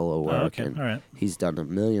his solo work. And all right. He's done a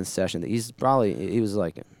million sessions. He's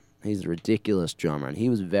a ridiculous drummer, and he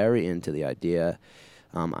was very into the idea.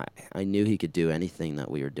 I knew he could do anything that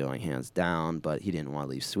we were doing, hands down, but he didn't want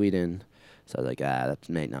to leave Sweden. So I was like, that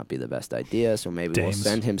may not be the best idea, so maybe we'll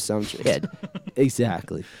send him some... Yeah,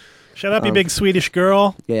 exactly. Shut up, you big Swedish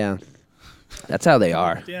girl. Yeah. That's how they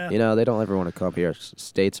are. Yeah. They don't ever want to come here.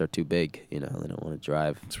 States are too big. They don't want to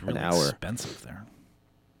drive an hour. It's expensive there.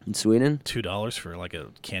 In Sweden? $2 for like a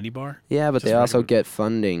candy bar? Yeah, but they also get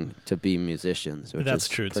funding to be musicians, which That's is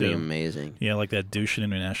true pretty too. Amazing. Yeah, like that douche in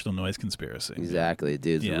International Noise Conspiracy. Exactly.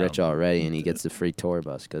 Dude's rich already, and he gets the free tour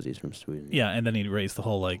bus because he's from Sweden. Yeah, and then he raised the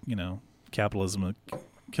whole, capitalism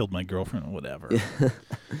killed my girlfriend or whatever.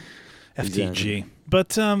 FTG. Exactly. But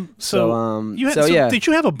did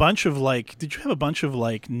you have a bunch of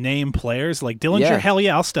name players like Dillinger? Yeah. Hell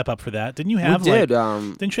yeah, I'll step up for that. Didn't you have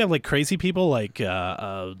didn't you have like crazy people like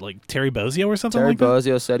Terry Bozzio or something like that? Terry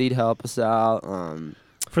Bozzio said he'd help us out.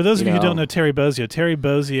 For those of you who don't know Terry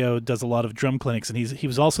Bozzio does a lot of drum clinics, and he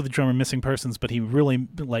was also the drummer in Missing Persons, but he really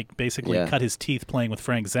basically cut his teeth playing with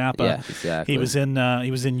Frank Zappa. Yeah, exactly. He was in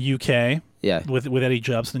UK. Yeah. With Eddie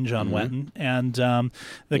Jobson and John Wetton, and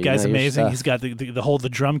the guy's amazing. He's got the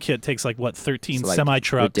drum kit takes 13 semi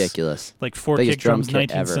trucks, ridiculous, like 4 kick drums,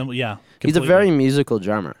 19 cymbals. Yeah, completely. He's a very musical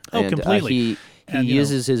drummer. Oh, completely. He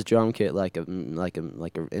uses his drum kit like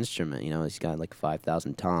an instrument. He's got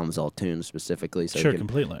 5,000 toms all tuned specifically, so he can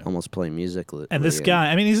completely almost play music. And this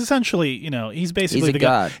guy, he's essally, he's basically the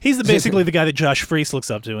guy. He's basically the guy that Josh Freese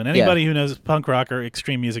looks up to, and anybody who knows punk rock or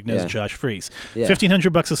extreme music knows Josh Freese. Yeah.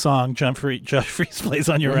 $1,500 a song, Josh Freese plays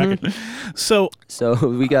on your record. So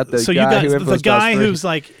we got the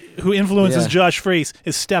guy who influences Josh Freese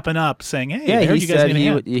is stepping up, saying, "Hey, I heard you guys need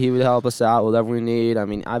a hand." He would help us out with whatever we need.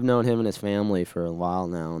 I've known him and his family for a while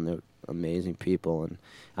now, and they're amazing people. And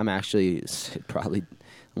I'm actually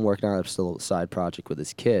I'm working on a side project with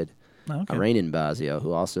this kid, Rainin Bazio,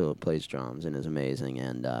 who also plays drums and is amazing.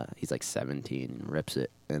 And he's 17 and rips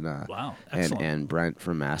it. And wow, excellent. And Brent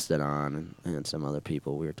from Mastodon and some other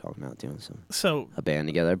people we were talking about doing a band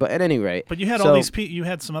together. But at any rate, but you had all these people. You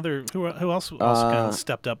had some other who else kind of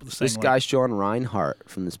stepped up the same. This guy Sean Reinhart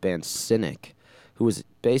from this band Cynic, who was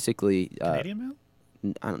basically Canadian man.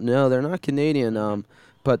 No, they're not Canadian.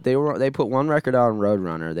 But they put one record out on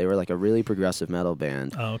Roadrunner. They were a really progressive metal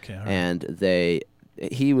band. Oh, okay. All right. And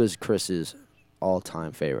he was Chris's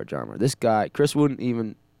all-time favorite drummer. This guy, Chris wouldn't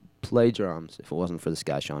even play drums if it wasn't for this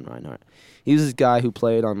guy, Sean Reinhart. He was this guy who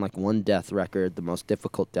played on one Death record, the most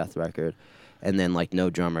difficult Death record, and then no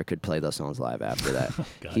drummer could play those songs live after that.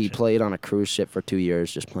 Gotcha. He played on a cruise ship for 2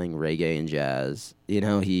 years just playing reggae and jazz.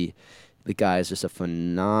 The guy is just a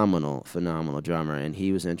phenomenal drummer, and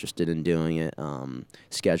he was interested in doing it.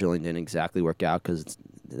 Scheduling didn't exactly work out because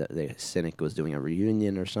the Cynic was doing a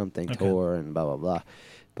reunion or something, tour, and blah, blah, blah.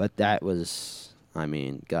 But that was...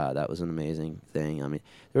 God, that was an amazing thing. There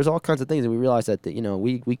was all kinds of things, and we realized that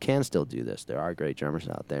we can still do this. There are great drummers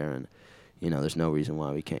out there, and there's no reason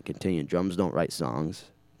why we can't continue. Drums don't write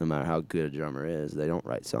songs, no matter how good a drummer is. They don't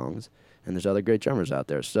write songs, and there's other great drummers out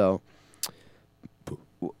there. So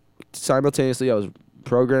simultaneously, I was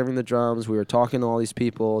programming the drums. We were talking to all these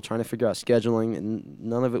people, trying to figure out scheduling, and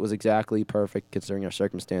none of it was exactly perfect considering our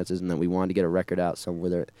circumstances. And then we wanted to get a record out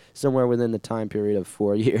somewhere within the time period of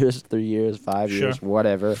 4 years, 3 years, 5 years,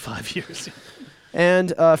 whatever. 5 years.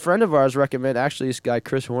 And a friend of ours recommended actually this guy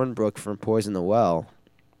Chris Hornbrook from Poison the Well,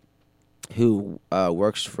 who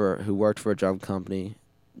worked for a drum company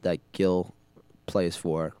that Gil plays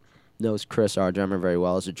for. Knows Chris, our drummer, very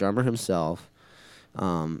well. Is a drummer himself.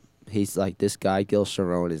 He's this guy, Gil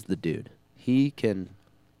Sharon, is the dude. He can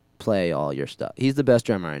play all your stuff. He's the best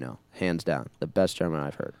drummer I know, hands down. The best drummer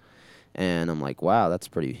I've heard. And I'm wow, that's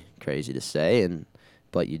pretty crazy to say.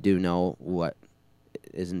 But you do know what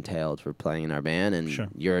is entailed for playing in our band, and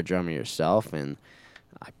you're a drummer yourself, and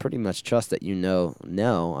I pretty much trust that you know.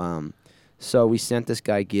 So we sent this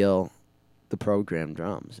guy Gil the program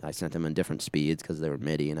drums. I sent him in different speeds because they were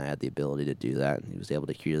MIDI, and I had the ability to do that. And he was able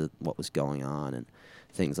to hear what was going on and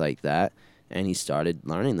things like that. And he started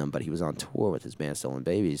learning them, but he was on tour with his band Stolen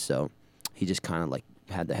Babies, so he just kind of like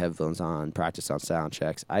had the headphones on, practiced on sound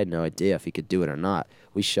checks. I had no idea if he could do it or not.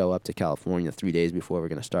 We show up to California 3 days before we're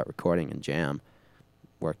going to start recording and jam.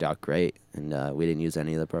 Worked out great, and we didn't use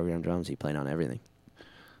any of the program drums. He played on everything.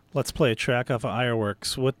 Let's play a track off of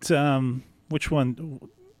Ironworks. Which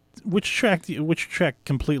track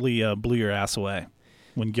completely blew your ass away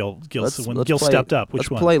when Gil stepped up?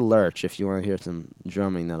 Which one? Let's play Lurch if you want to hear some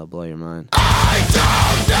drumming that'll blow your mind. I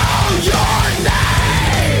don't know your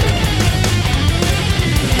name,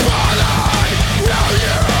 but I know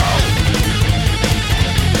you.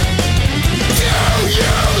 Do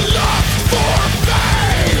you lust for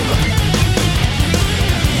fame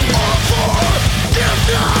or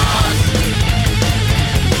forgiveness?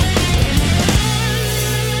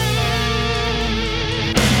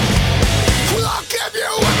 Well, I'll give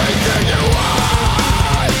you everything you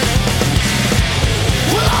want.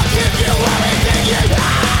 Well, I'll give you everything you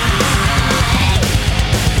need.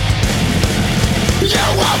 You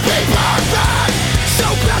won't be perfect, so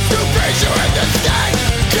best to face you in this state.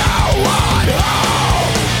 Go on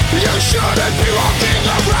home. You shouldn't be walking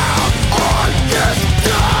around on this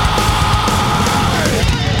day.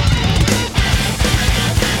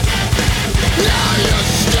 Now you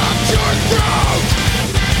stuffed your throat.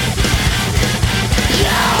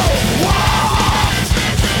 You walked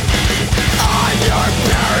on your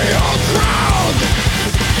burial ground.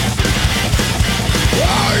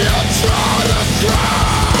 Oh, you trod the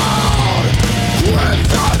ground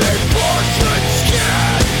without a porcelain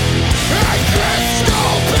skin and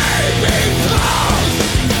crystal baby clothes.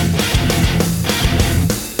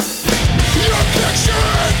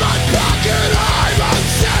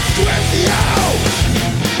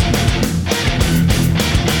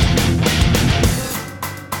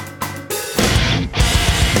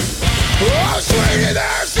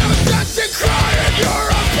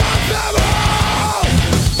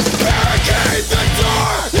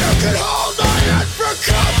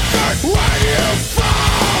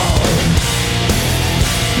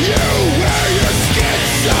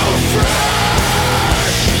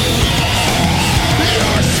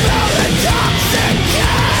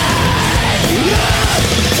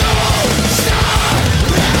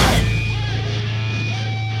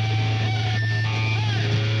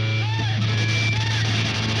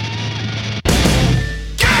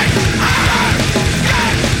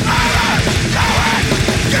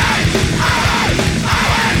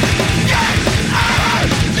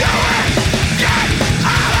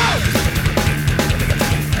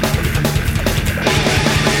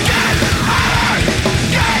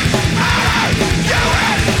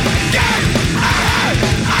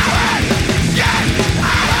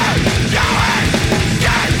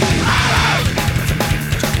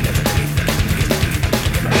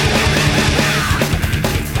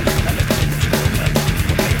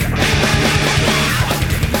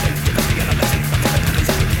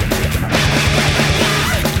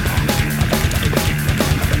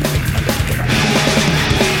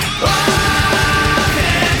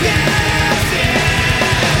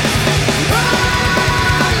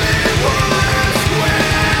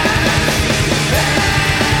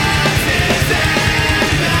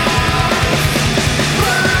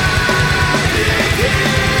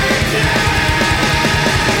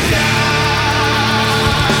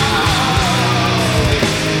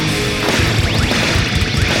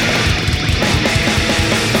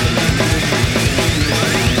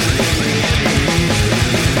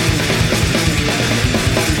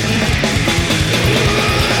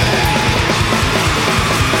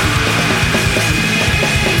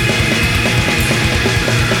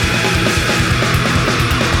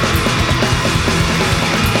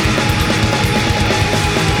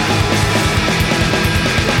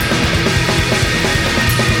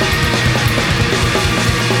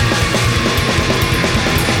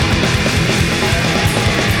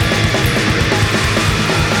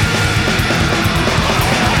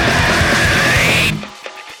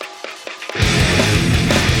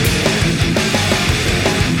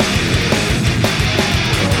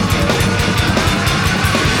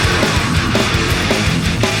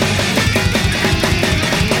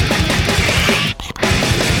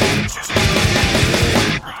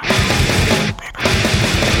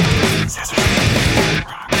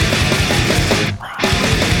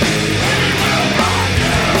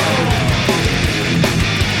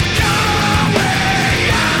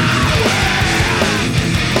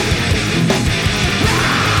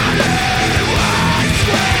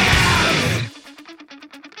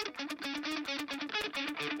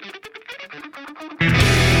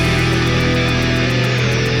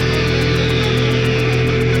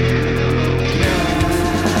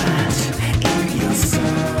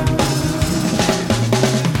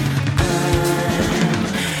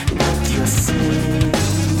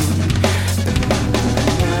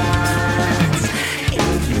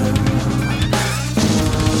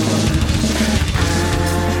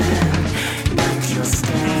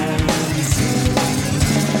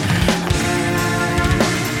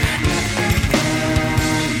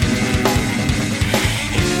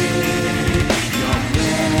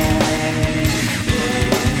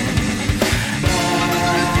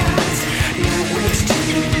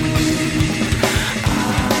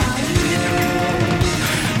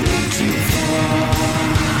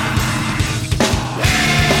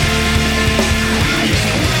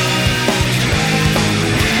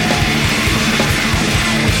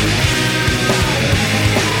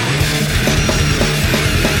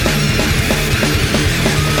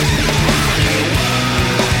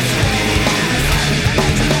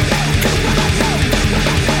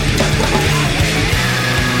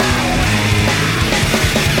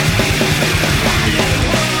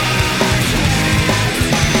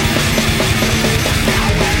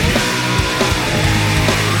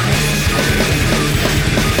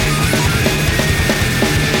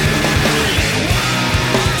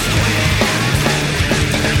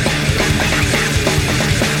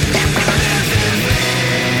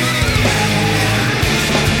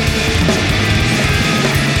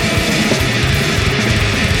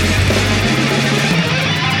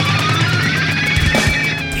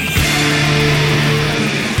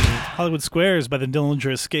 Hollywood Squares by the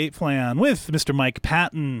Dillinger Escape Plan with Mr. Mike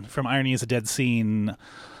Patton from Irony is a Dead Scene.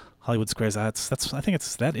 Hollywood Squares. I think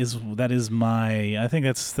it's my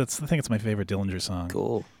favorite Dillinger song.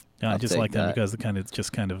 Cool. Yeah, I just like that because it's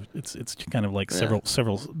kind of like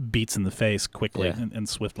several beats in the face quickly and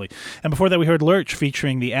swiftly. And before that, we heard Lurch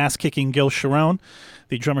featuring the ass-kicking Gil Sharon,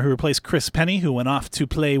 the drummer who replaced Chris Penny, who went off to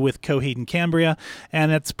play with Coheed and Cambria.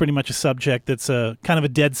 And that's pretty much a subject that's a kind of a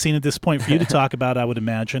dead scene at this point for you to talk about, I would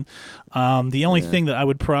imagine. The only thing that I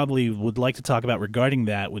would like to talk about regarding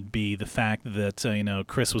that would be the fact that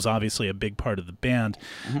Chris was obviously a big part of the band,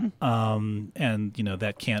 and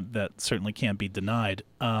that certainly can't be denied.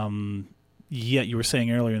 Yet you were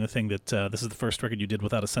saying earlier in the thing that this is the first record you did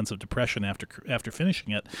without a sense of depression after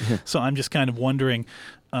finishing it. So I'm just kind of wondering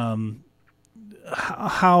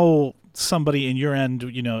how somebody in your end,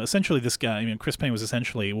 essentially this guy, Chris Payne was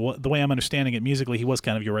essentially, the way I'm understanding it musically, he was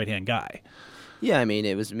kind of your right-hand guy. Yeah, I mean,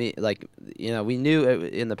 it was me. Like, we knew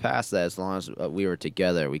in the past that as long as we were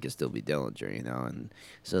together, we could still be Dillinger, and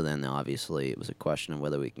so then obviously it was a question of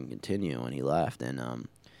whether we can continue when he left. And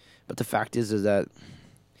but the fact is that,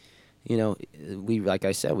 like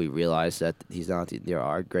I said, we realized that he's not. There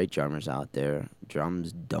are great drummers out there.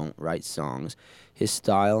 Drums don't write songs. His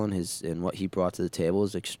style and what he brought to the table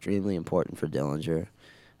is extremely important for Dillinger,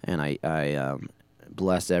 and I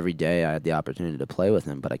bless every day I had the opportunity to play with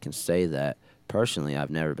him. But I can say that personally,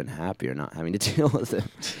 I've never been happier not having to deal with him.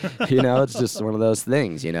 It's just one of those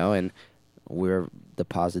things, and the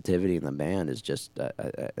positivity in the band is just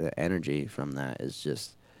the energy from that is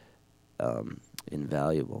just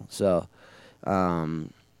invaluable. So,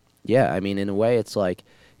 in a way, it's like,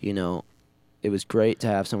 it was great to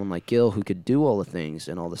have someone like Gil who could do all the things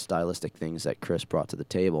and all the stylistic things that Chris brought to the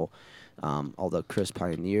table. Although Chris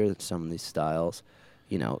pioneered some of these styles,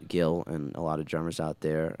 Gil and a lot of drummers out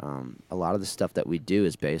there, a lot of the stuff that we do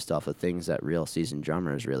is based off of things that real seasoned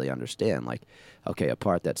drummers really understand. Like, okay, a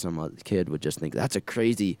part that some other kid would just think, that's a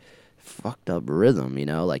crazy, fucked up rhythm,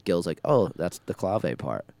 Like, Gil's like, oh, that's the clave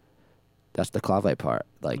part. That's the clave part.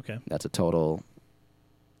 Like, that's a total,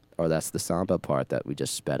 or that's the samba part that we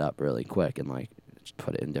just sped up really quick and, like, just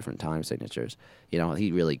put it in different time signatures.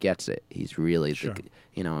 He really gets it. He's really,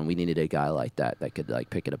 and we needed a guy like that could, like,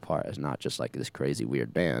 pick it apart as not just, like, this crazy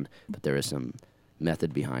weird band, but there is some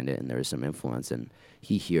method behind it and there is some influence, and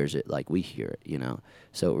he hears it like we hear it,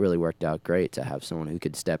 So it really worked out great to have someone who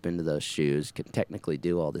could step into those shoes, could technically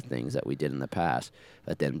do all the things that we did in the past,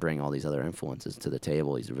 but then bring all these other influences to the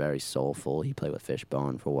table. He's very soulful. He played with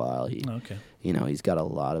Fishbone for a while. He's got a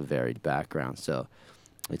lot of varied background, so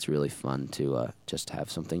it's really fun to just have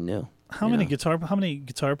something new. How many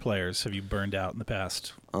guitar players have you burned out in the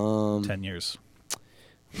past 10 years?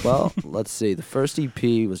 Well, let's see. The first EP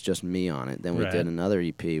was just me on it. Then we did another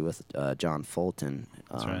EP with John Fulton.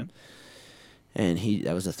 That's right. And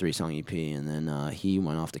that was a 3-song EP. And then he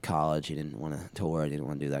went off to college. He didn't want to tour. He didn't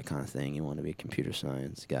want to do that kind of thing. He wanted to be a computer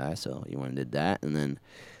science guy, so he went and did that. And then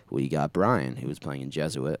we got Brian, who was playing in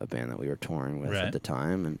Jesuit, a band that we were touring with at the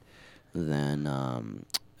time. And then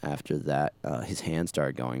after that, his hand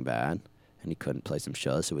started going bad, and he couldn't play some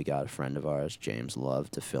shows, so we got a friend of ours, James Love,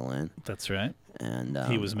 to fill in. That's right. And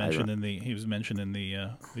he was mentioned in the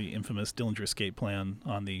infamous Dillinger Escape Plan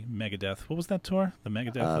on the Megadeth. What was that tour? The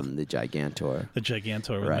Megadeth. The Gigantour. The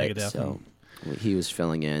Gigantour with right, Megadeth. So he was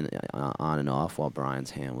filling in on and off while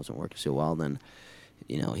Brian's hand wasn't working so well. Then,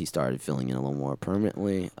 he started filling in a little more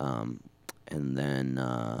permanently. And then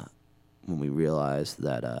when we realized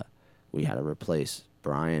that we had to replace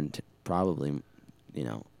Brian, probably,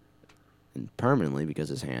 and permanently because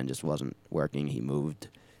his hand just wasn't working. He moved.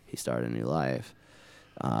 He started a new life.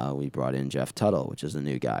 We brought in Jeff Tuttle, which is the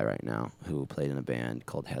new guy right now, who played in a band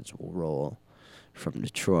called Heads Will Roll from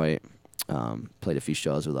Detroit. Played a few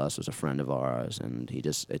shows with us, was a friend of ours, and it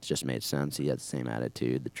just made sense. He had the same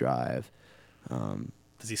attitude, the drive.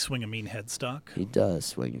 Does he swing a mean headstock? He does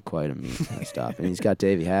swing quite a mean headstock. And he's got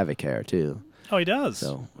Davey Havoc hair, too. Oh, he does?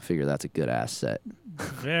 So I figure that's a good asset.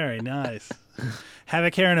 Very nice.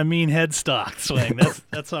 Havoc hair and a mean headstock swing.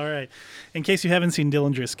 That's all right. In case you haven't seen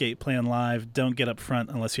Dillinger Escape Plan live, don't get up front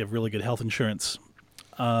unless you have really good health insurance.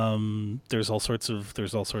 There's all sorts of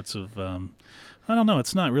I don't know.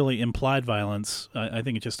 It's not really implied violence. I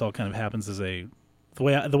think it just all kind of happens as the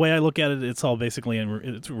way I look at it. It's all basically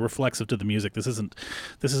it's reflexive to the music. This isn't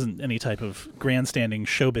any type of grandstanding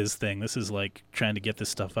showbiz thing. This is like trying to get this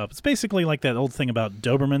stuff up. It's basically like that old thing about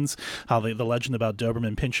Dobermans. How the legend about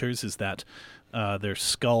Doberman pinchers is that Their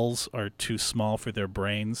skulls are too small for their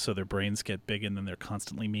brains, so their brains get big, and then they're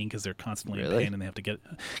constantly mean because they're constantly in pain, and they have to get.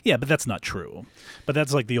 Yeah, but that's not true. But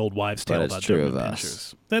that's like the old wives' tale about German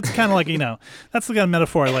pinchers. That's kind of like that's the kind of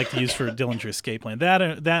metaphor I like to use for Dillinger escape plan. That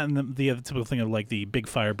and the other typical thing of like the big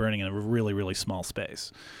fire burning in a really really small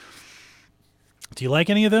space. Do you like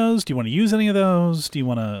any of those? Do you want to use any of those? Do you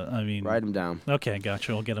want to, write them down. Okay,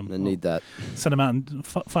 gotcha. I'll get them. I need that. Send them out and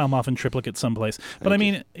file them off in triplicate someplace. But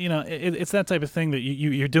it's that type of thing that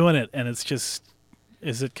you're doing it, and it's just,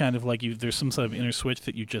 is it kind of like there's some sort of inner switch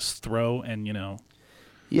that you just throw and,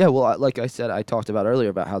 Yeah, well, like I said, I talked about earlier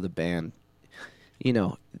about how the band,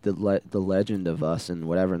 the legend of us and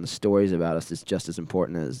whatever, and the stories about us is just as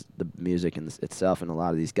important as the music itself. And a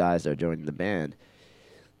lot of these guys that are joining the band,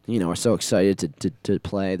 are so excited to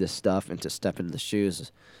play this stuff and to step into the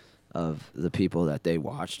shoes of the people that they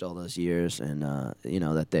watched all those years, and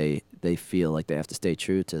that they feel like they have to stay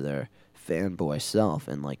true to their fanboy self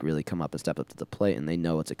and like really come up and step up to the plate, and they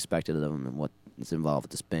know what's expected of them and what is involved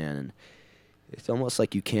with this band, and it's almost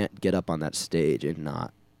like you can't get up on that stage and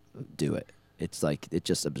not do it. It's like it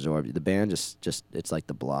just absorbs you. The band just it's like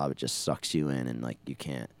the Blob. It just sucks you in, and like you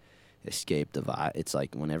can't escape the vibe. It's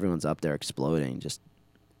like when everyone's up there exploding,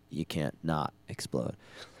 you can't not explode.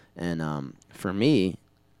 And for me,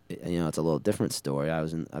 it's a little different story.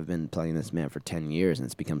 I've been playing this band for 10 years, and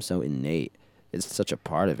it's become so innate. It's such a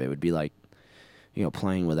part of it. It would be like,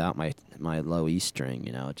 playing without my low E string.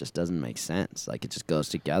 It just doesn't make sense. Like, it just goes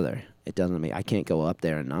together. It doesn't make. I can't go up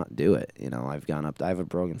there and not do it. I've gone up. I have a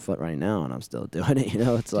broken foot right now, and I'm still doing it.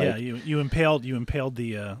 It's like, yeah. You impaled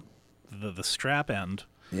the strap end.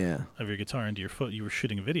 Yeah. Of your guitar into your foot. You were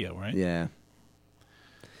shooting a video, right? Yeah.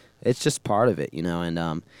 It's just part of it,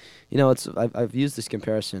 and it's I've used this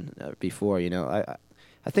comparison before.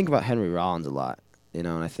 I think about Henry Rollins a lot, and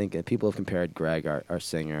I think people have compared Greg, our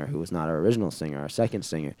singer, who was not our original singer, our second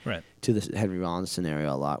singer, right, to this Henry Rollins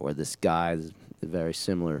scenario a lot, where this guy, a very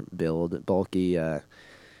similar build, bulky,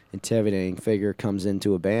 intimidating figure, comes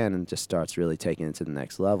into a band and just starts really taking it to the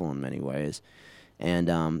next level in many ways.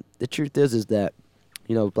 And the truth is that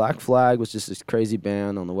Black Flag was just this crazy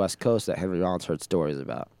band on the West Coast that Henry Rollins heard stories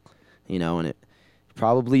about. And it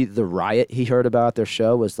probably the riot he heard about at their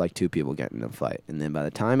show was like two people getting in a fight. And then by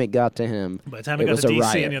the time it got to him, it got to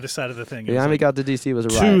DC on the other side of the thing, by the time it got to DC, it was a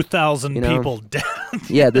riot. 2,000 people dead.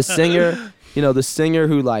 Yeah, the singer, the singer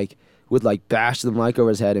who would bash the mic over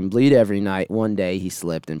his head and bleed every night. One day he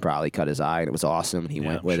slipped and probably cut his eye, and it was awesome. And he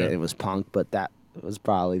went with it. It was punk, but that was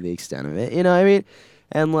probably the extent of it. You know what I mean?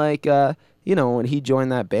 And when he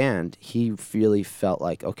joined that band, he really felt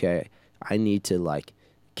like, okay, I need to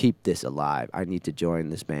keep this alive. I need to join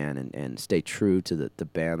this band and stay true to the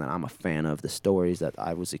band that I'm a fan of, the stories that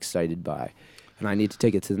I was excited by. And I need to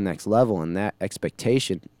take it to the next level. And that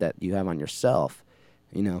expectation that you have on yourself,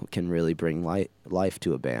 can really bring life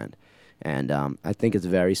to a band. And I think it's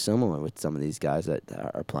very similar with some of these guys that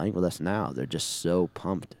are playing with us now. They're just so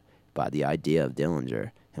pumped by the idea of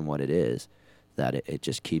Dillinger and what it is that it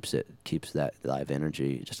just keeps that live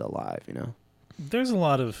energy just alive, There's a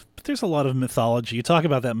lot of mythology. You talk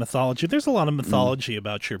about that mythology. There's a lot of mythology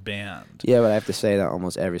about your band. Yeah, but I have to say that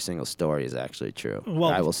almost every single story is actually true. Well,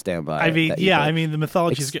 I will stand by. The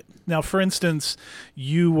mythology is good. Now, for instance,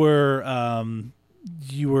 you were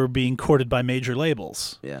being courted by major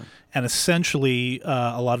labels. Yeah. And essentially,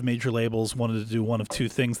 a lot of major labels wanted to do one of two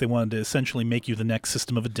things. They wanted to essentially make you the next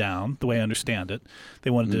System of a Down, the way I understand it. They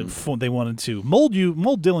wanted to mold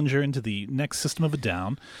Dillinger into the next System of a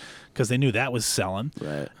Down, because they knew that was selling.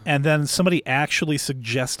 Right. And then somebody actually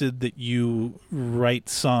suggested that you write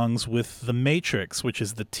songs with The Matrix, which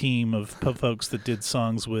is the team of folks that did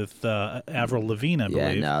songs with Avril Lavigne, I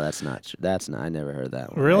believe. Yeah, no, that's not true. I never heard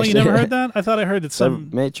that one. Really? You never heard that? I thought I heard that some...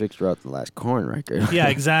 The Matrix wrote the last Korn record. Yeah,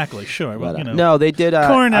 exactly. Sure. But, well, no, they did...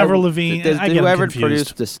 Korn, Avril Lavigne, I get whoever confused.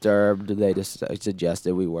 produced Disturbed, they just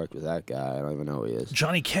suggested we work with that guy. I don't even know who he is.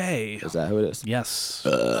 Johnny K. Is that who it is? Yes.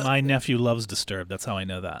 My nephew loves Disturbed. That's how I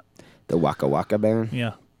know that. The Waka Waka band?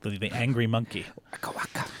 Yeah, the Angry Monkey. Waka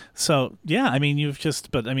Waka. So, yeah, I mean,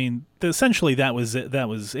 essentially that was it.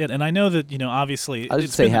 And I know that, obviously... I'll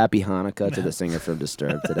just say Happy Hanukkah to the singer from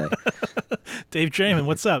Disturbed today. Dave Draymond,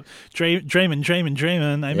 what's up?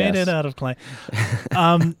 Draymond. I made it out of clay.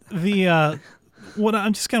 What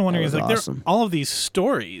I'm just kind of wondering is, awesome. There all of these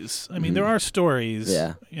stories. I mean, there are stories,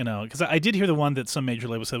 because I did hear the one that some major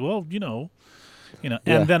label said, well,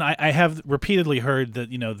 and then I have repeatedly heard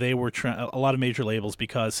that they were a lot of major labels,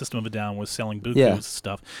 because System of a Down was selling booth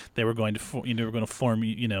stuff. They were going to form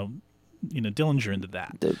Dillinger into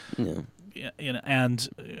that.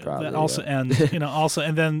 probably. That also, and also,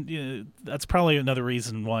 and then that's probably another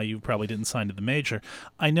reason why you probably didn't sign to the major.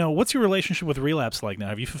 I know. What's your relationship with Relapse like now?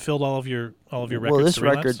 Have you fulfilled all of your records? Well, this to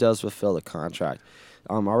Relapse? record does fulfill the contract.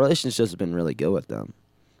 Our relationship has been really good with them.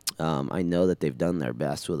 I know that they've done their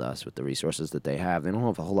best with us with the resources that they have. They don't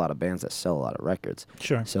have a whole lot of bands that sell a lot of records.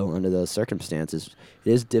 Sure. So under those circumstances,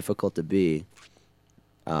 it is difficult to be,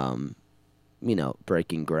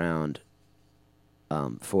 breaking ground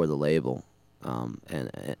for the label.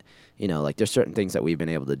 Like there's certain things that we've been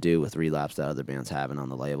able to do with Relapse that other bands haven't on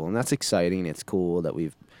the label. And that's exciting. It's cool that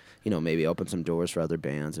we've, maybe opened some doors for other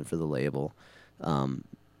bands and for the label.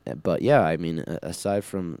 But yeah, aside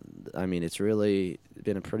from, it's really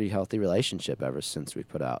been a pretty healthy relationship ever since we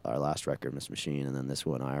put out our last record, Miss Machine, and then this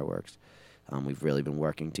one, Ironworks. We've really been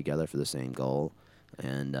working together for the same goal,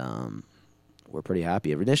 and we're pretty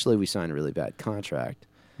happy. Initially, we signed a really bad contract,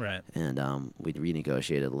 right? And we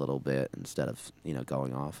renegotiated a little bit instead of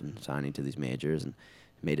going off and signing to these majors, and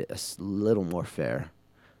made it a little more fair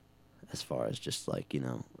as far as just like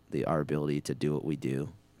our ability to do what we do,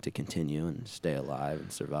 to continue and stay alive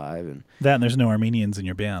and survive. And that, and there's no Armenians in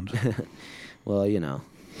your band. Well,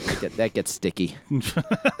 that gets sticky.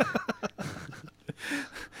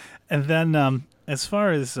 And then, as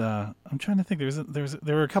far as I'm trying to think,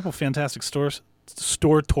 there were a couple fantastic tour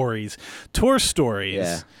stories.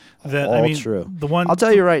 Yeah, that all true. The one I'll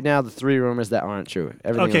tell you right now, the 3 rumors that aren't true.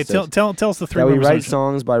 Everything okay, else tell us the 3 that rumors. We write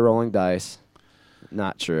songs by rolling dice.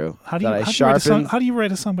 Not true. How do you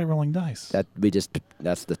write a song by rolling dice?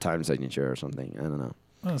 That's the time signature or something. I don't know.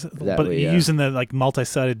 But using the like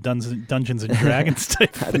multi-sided Dungeons and Dragons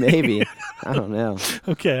type thing. Maybe. I don't know.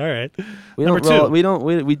 Okay, all right. We don't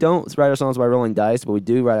write our songs by rolling dice, but we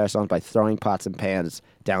do write our songs by throwing pots and pans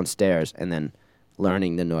downstairs and then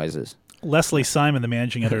learning the noises. Leslie Simon, the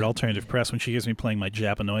managing editor at Alternative Press, when she hears me playing my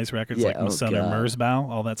Japanoise records like Masona Merzbow,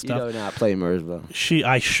 all that stuff. You do not play Merzbow.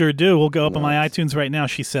 I sure do. We'll go up on my iTunes right now.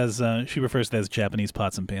 She says she refers to that as Japanese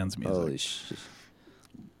pots and pans music. Holy shit.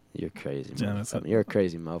 You're crazy. You're a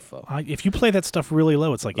crazy mofo. If you play that stuff really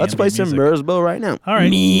low, it's like let's play some Merzbow right now. All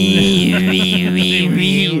right.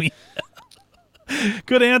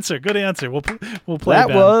 Good answer. We'll play that. That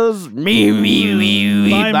was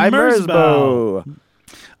by Merzbow.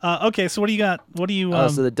 Okay, so what do you got? What do you?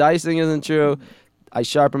 So the dice thing isn't true. I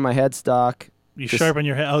sharpen my headstock. You sharpen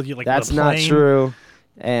your head. Oh, you like that's not true.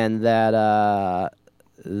 And that I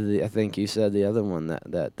think you said the other one that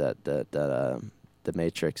the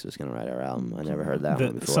Matrix was going to write our album. I never heard that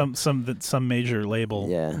one before. Some major label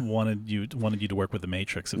wanted you to work with the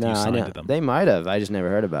Matrix if you signed to them. They might have. I just never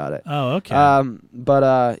heard about it. Oh, okay. Aside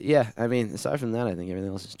from that, I think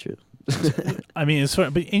everything else is true.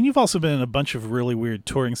 And you've also been in a bunch of really weird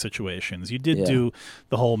touring situations. You did do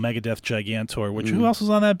the whole Megadeth Gigantour, which who else was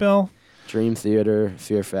on that bill? Dream Theater,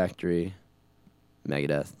 Fear Factory,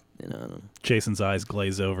 Megadeth. Jason's eyes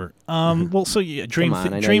glaze over. Well, so yeah, Dream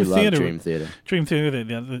Theater. Dream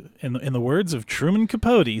Theater. In the words of Truman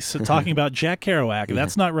Capote, talking about Jack Kerouac,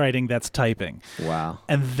 that's not writing, that's typing. Wow.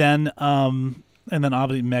 And then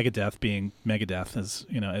obviously Megadeth being Megadeth, as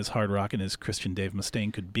hard rockin' as Christian Dave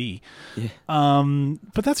Mustaine could be. Yeah.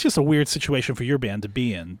 But that's just a weird situation for your band to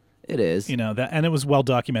be in. It is. That, and it was well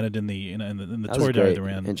documented in the tour diary they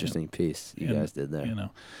ran. Interesting piece you guys did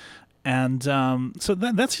there. And so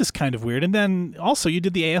that's just kind of weird. And then also you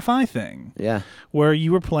did the AFI thing. Yeah. Where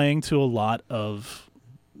you were playing to a lot of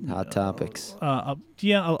Hot Topics. A lot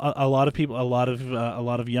of people, a lot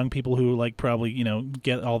of young people who probably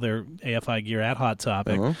get all their AFI gear at Hot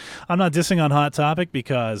Topic. Uh-huh. I'm not dissing on Hot Topic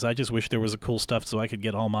because I just wish there was a cool stuff so I could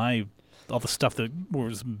get all the stuff that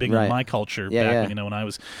was big in my culture back when I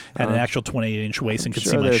had an actual 28-inch waist and could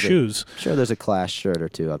see my shoes. Sure, there's a Clash shirt or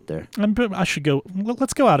two up there. I should go.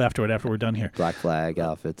 Let's go out after we're done here. Black Flag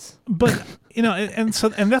outfits. But and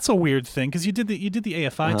that's a weird thing because you did the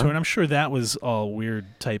AFI tour, and I'm sure that was a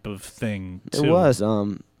weird type of thing too. It was.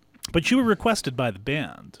 But you were requested by the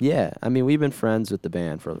band. Yeah, we've been friends with the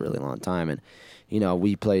band for a really long time, and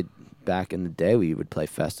we played. Back in the day, we would play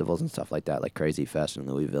festivals and stuff like that, like Crazy Fest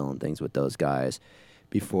in Louisville and things with those guys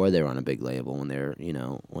before they were on a big label, when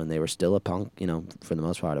they were still a punk, for the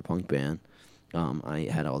most part, a punk band. I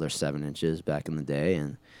had all their 7 inches back in the day,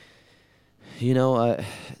 and, it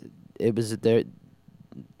was there.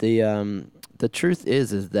 The truth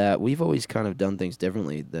is that we've always kind of done things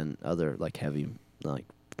differently than other, heavy,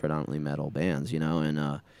 predominantly metal bands,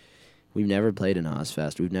 and, we've never played an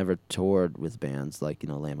Ozfest. We've never toured with bands like,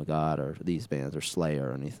 Lamb of God or these bands or Slayer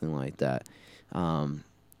or anything like that. And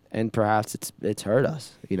perhaps it's hurt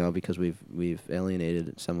us, because we've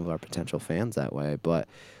alienated some of our potential fans that way. But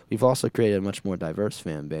we've also created a much more diverse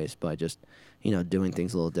fan base by just, doing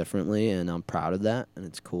things a little differently, and I'm proud of that, and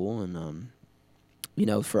it's cool. And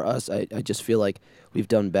for us, I just feel like we've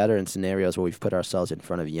done better in scenarios where we've put ourselves in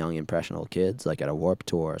front of young, impressionable kids, like at a Warped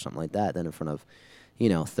Tour or something like that, than in front of,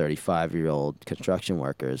 35-year-old construction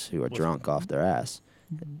workers who are drunk off their ass.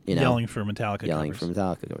 Yelling for Metallica covers.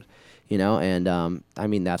 And I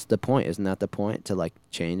mean, that's the point. Isn't that the point? To like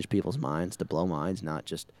change people's minds, to blow minds, not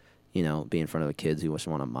just, be in front of the kids who just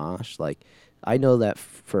want to mosh. Like, I know that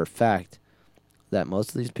for a fact that most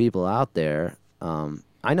of these people out there, I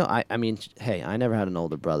mean, hey, I never had an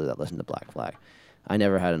older brother that listened to Black Flag. I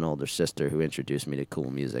never had an older sister who introduced me to cool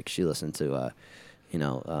music. She listened to,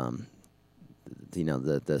 the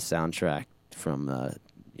soundtrack from,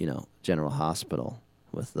 General Hospital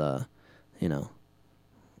with,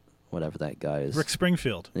 whatever that guy is. Rick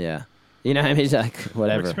Springfield. Yeah. You know what I mean? Like,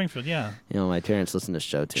 whatever. Rick Springfield, yeah. My parents listened to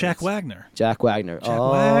show tunes. Jack Wagner.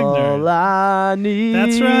 All I need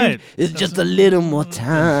That's right. is just a little more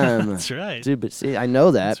time. That's right. Dude, but see, I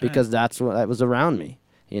know that because right. that's what was around me,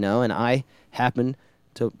 and I happened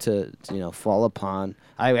to fall upon.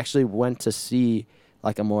 I actually went to see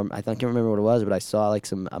like I can't remember what it was, but I saw like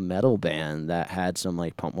a metal band that had some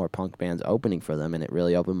like more punk bands opening for them, and it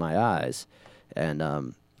really opened my eyes.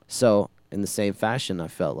 And so in the same fashion, I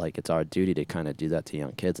felt like it's our duty to kind of do that to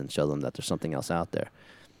young kids and show them that there's something else out there.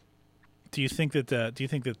 Do you think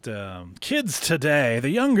that kids today, the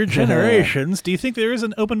younger generations, do you think there is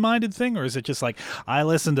an open-minded thing, or is it just like, I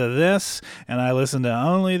listen to this and I listen to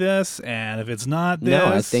only this, and if it's not this? No,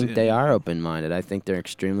 I think they are open-minded. I think they're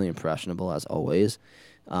extremely impressionable, as always.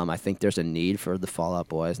 I think there's a need for the Fall Out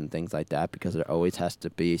Boys and things like that because there always has to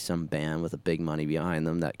be some band with a big money behind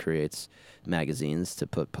them that creates magazines to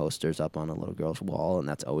put posters up on a little girl's wall, and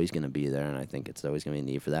that's always going to be there, and I think it's always going to be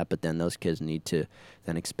a need for that. But then those kids need to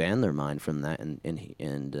then expand their mind from that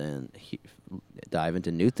and dive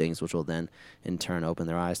into new things, which will then in turn open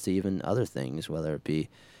their eyes to even other things, whether it be,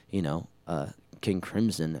 King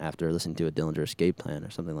Crimson after listening to a Dillinger Escape Plan or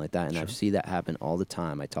something like that. And Sure. I see that happen all the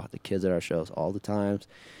time. I talk to kids at our shows all the time.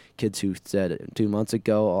 Kids who said 2 months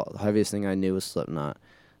ago, the heaviest thing I knew was Slipknot.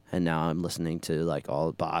 And now I'm listening to like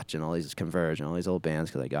all Botch and all these Converge and all these old bands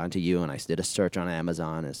because I got into you and I did a search on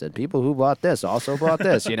Amazon and said people who bought this also bought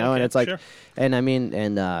this, okay, and it's like, sure. And I mean,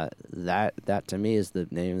 and that to me is the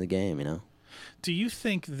name of the game, Do you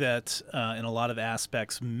think that in a lot of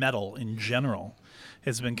aspects, metal in general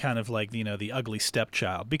has been kind of like, the ugly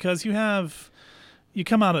stepchild? Because you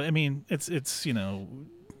come out of, I mean, it's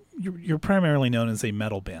you're primarily known as a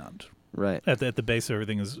metal band. Right. At the base of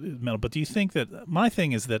everything is metal. But do you think that, my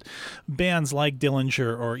thing is that bands like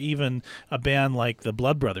Dillinger or even a band like the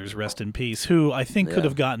Blood Brothers, rest in peace, who I think could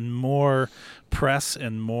have gotten more press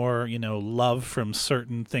and more, love from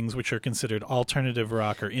certain things which are considered alternative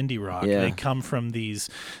rock or indie rock. Yeah. They come from these,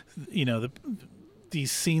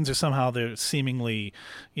 these scenes are somehow they're seemingly,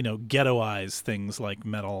 ghettoize things like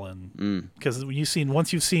metal, and because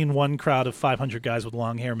once you've seen one crowd of 500 guys with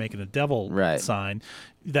long hair making a devil sign,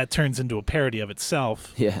 that turns into a parody of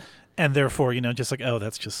itself. Yeah. And therefore, just like, oh,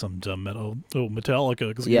 that's just some dumb metal,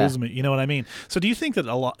 Metallica, excuse me, you know what I mean? So do you think that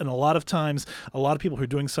a lot of times, a lot of people who are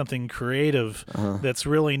doing something creative that's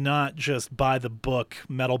really not just by the book,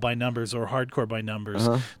 metal by numbers or hardcore by numbers,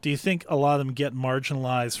 do you think a lot of them get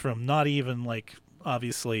marginalized from not even like,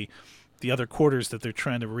 obviously, the other quarters that they're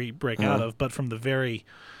trying to break out of, but from the very,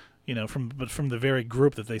 from the very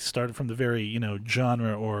group that they started, from the very,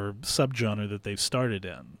 genre or subgenre that they've started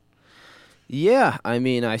in? Yeah, I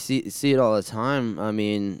mean, I see it all the time. I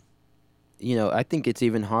mean, I think it's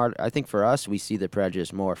even hard. I think for us, we see the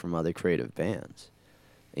prejudice more from other creative bands,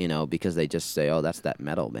 because they just say, oh, that's that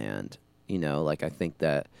metal band. Like I think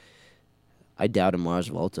that I doubt a Mars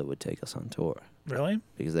Volta would take us on tour. Really?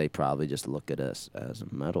 Because they probably just look at us as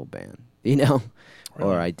a metal band, Really?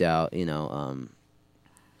 Or I doubt,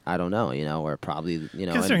 I don't know, or probably,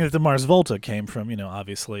 Considering that the Mars Volta came from,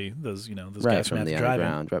 obviously those, those guys from the Driving.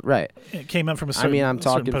 underground, right? It came up from a certain. I mean, I'm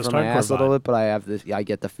talking from my ass a little vibe. bit, but I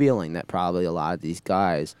get the feeling that probably a lot of these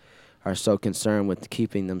guys are so concerned with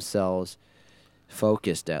keeping themselves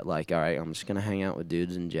focused at like, all right, I'm just gonna hang out with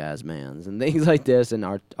dudes in jazz bands and things like this and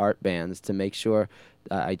art bands to make sure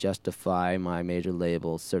I justify my major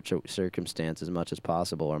label circumstance as much as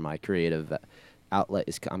possible, or my creative outlet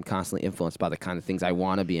is. I'm constantly influenced by the kind of things I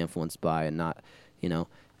want to be influenced by, and not,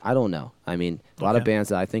 I don't know. I mean, a lot of bands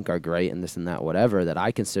that I think are great and this and that, whatever, that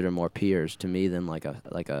I consider more peers to me than like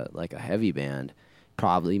a heavy band,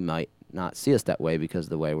 probably might not see us that way because of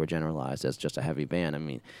the way we're generalized as just a heavy band. I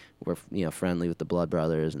mean, we're friendly with the Blood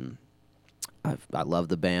Brothers, and I love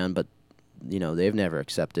the band, but they've never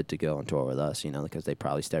accepted to go on tour with us, because they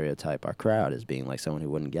probably stereotype our crowd as being like someone who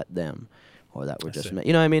wouldn't get them, or that we're just,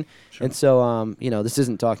 you know what I mean? Sure. And so, this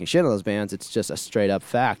isn't talking shit on those bands. It's just a straight up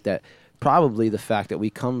fact that probably the fact that we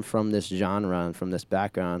come from this genre and from this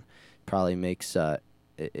background probably makes,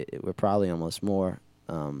 we're probably almost more,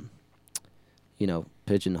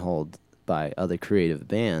 pigeonholed by other creative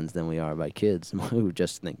bands than we are by kids who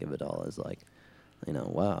just think of it all as like,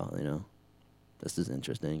 wow, this is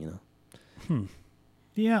interesting,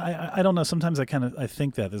 Yeah, I don't know. Sometimes I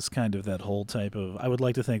think that is kind of that whole type of. I would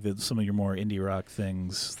like to think that some of your more indie rock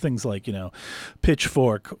things like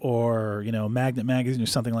Pitchfork or Magnet Magazine or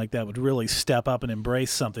something like that would really step up and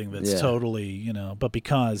embrace something that's totally But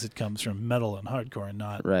because it comes from metal and hardcore and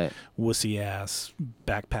not wussy ass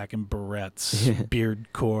backpacking barrettes,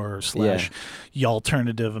 beardcore /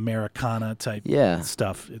 alternative Americana type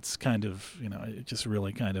stuff. It's kind of it just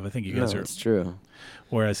really kind of. I think you guys are. It's true.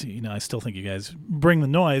 Whereas, I still think you guys bring the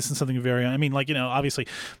noise and something very, obviously,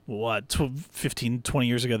 15, 20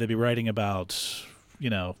 years ago, they'd be writing about,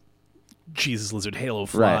 Jesus Lizard, Halo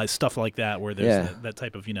Fly, stuff like that, where there's that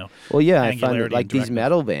type of, Well, yeah, I find that, like directive. these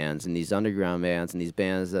metal bands and these underground bands and these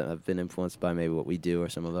bands that have been influenced by maybe what we do or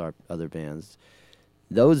some of our other bands,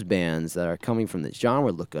 those bands that are coming from this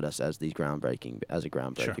genre look at us as a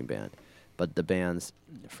groundbreaking band. But the bands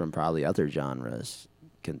from probably other genres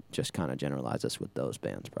can just kind of generalize us with those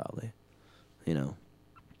bands, probably.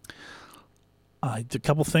 A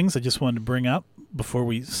couple things I just wanted to bring up before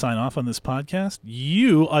we sign off on this podcast.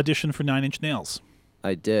 You auditioned for Nine Inch Nails.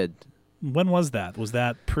 I did. When was that? Was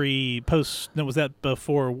that post? No, was that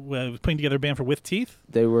before putting together a band for With Teeth?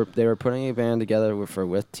 They were putting a band together for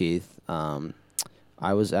With Teeth.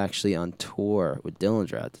 I was actually on tour with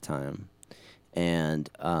Dillinger at the time,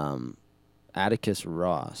 and Atticus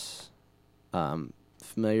Ross.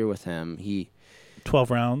 Familiar with him?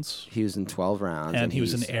 12 Rounds. He was in 12 Rounds, and he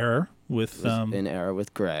was in Error with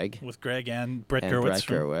Greg. With Greg and Brett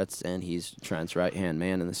Gurewitz. And he's Trent's right hand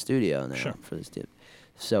man in the studio now for this dude.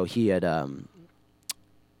 So he had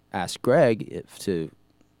asked Greg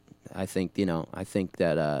I think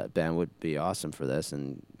that Ben would be awesome for this,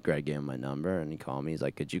 and Greg gave him my number and he called me. He's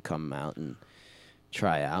like, "Could you come out and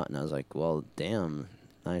try out?" And I was like, "Well, damn,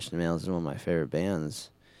 Nine Inch Nails is one of my favorite bands.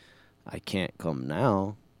 I can't come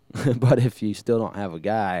now, but if you still don't have a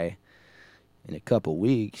guy in a couple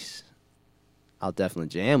weeks, I'll definitely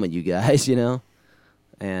jam with you guys,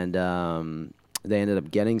 And they ended up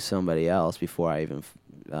getting somebody else before I even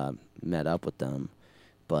met up with them,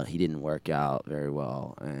 but he didn't work out very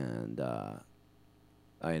well, and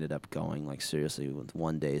I ended up going like seriously with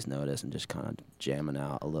 1 day's notice and just kind of jamming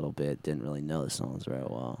out a little bit. Didn't really know the songs very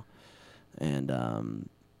well, and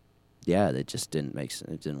it just didn't make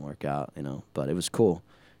sense. It didn't work out, But it was cool.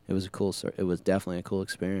 It was definitely a cool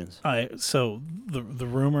experience. All right. So the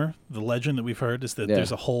rumor, the legend that we've heard is that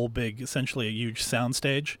there's a whole big, essentially a huge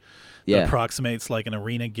soundstage that approximates like an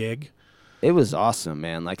arena gig. It was awesome,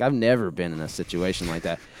 man. Like I've never been in a situation like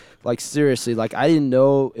that. Like seriously, like I didn't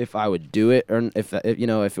know if I would do it or if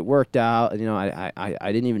it worked out.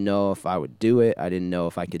 I didn't even know if I would do it. I didn't know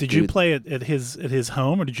if I could. Did you play it at his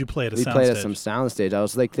home or did you play at a soundstage? We played at some soundstage. I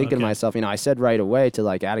was like thinking to myself, I said right away to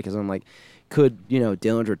like Atticus, I'm like, could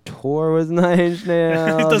Dillinger tour with Nine Inch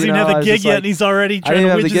Nails? He doesn't even have the gig yet, and he's already trying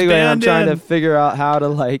to wedge his band in. I'm trying to figure out how to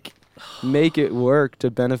like make it work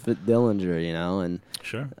to benefit Dillinger, and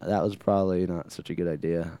sure, that was probably not such a good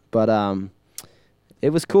idea, but it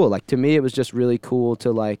was cool. Like to me, it was just really cool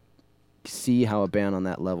to like see how a band on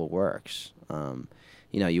that level works.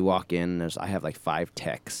 You walk in, I have like 5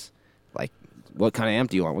 techs. Like, what kind of amp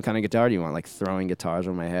do you want? What kind of guitar do you want? Like throwing guitars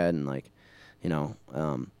on my head, and like,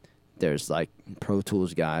 there's like Pro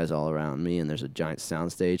Tools guys all around me, and there's a giant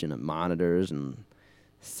soundstage and monitors and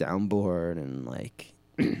soundboard, and like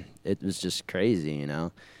it was just crazy,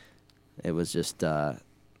 It was just it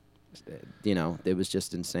was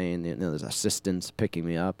just insane. There's assistants picking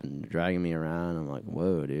me up and dragging me around. I'm like,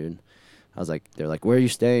 whoa, dude. I was like, they're like, where are you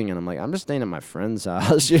staying? And I'm like, I'm just staying at my friend's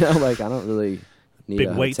house. Like I don't really need big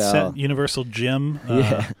a weight hotel. Set, universal gym,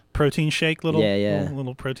 protein shake, little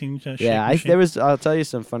protein shake. I'll tell you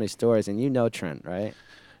some funny stories, and Trent, right?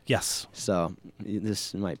 Yes. So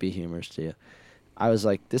this might be humorous to you. I was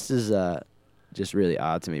like, this is just really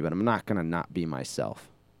odd to me, but I'm not gonna not be myself,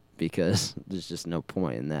 because there's just no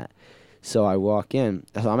point in that. So I walk in.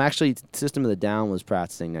 So I'm actually, System of the Down was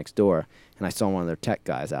practicing next door, and I saw one of their tech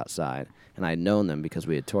guys outside, and I had known them because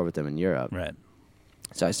we had toured with them in Europe. Right.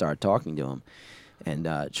 So I started talking to him, and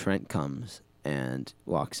Trent comes and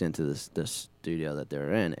walks into the studio that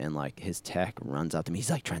they're in, and like his tech runs out to me.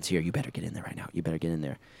 He's like, "Trent's here. You better get in there right now. You better get in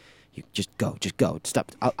there. You just go.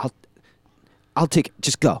 Stop. I'll take it.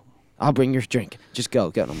 Just go. I'll bring your drink. Just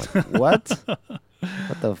go. And I'm like, what?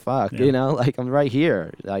 What the fuck? Yeah. You know, like I'm right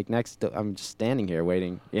here, like I'm just standing here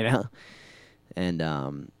waiting, you know? And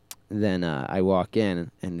then I walk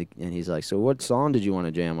in and he's like, so what song did you want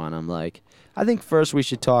to jam on? I'm like, I think first we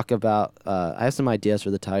should talk about, I have some ideas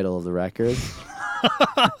for the title of the record.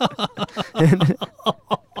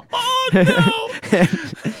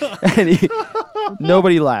 and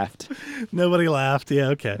nobody laughed. Nobody laughed. Yeah,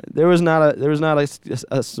 okay. There was not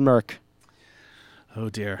a smirk. Oh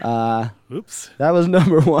dear. Oops. That was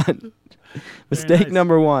number one. Mistake nice.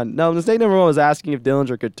 number one. No, mistake number one was asking if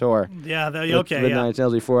Dillinger could tour. Yeah, With Nine Inch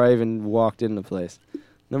Nails before I even walked into the place.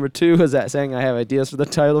 Number two was that saying I have ideas for the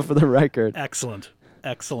title for the record. Excellent.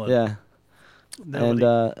 Yeah. And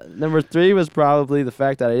number three was probably the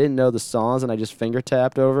fact that I didn't know the songs and I just finger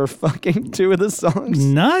tapped over fucking two of the songs.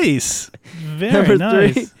 Nice. Very Number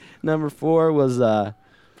nice. three. Number four was I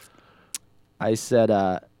said,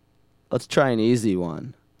 let's try an easy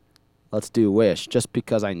one. Let's do Wish, just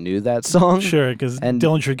because I knew that song. Sure, because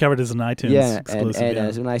Dillinger covered as an iTunes exclusive.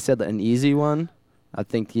 And when I said an easy one, I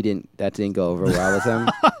think that didn't go over well with him.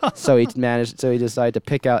 So he decided to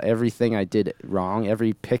pick out everything I did wrong,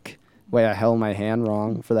 every way I held my hand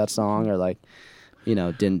wrong for that song, or like,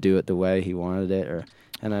 didn't do it the way he wanted it,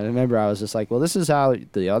 and I remember I was just like, well, this is how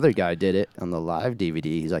the other guy did it on the live DVD.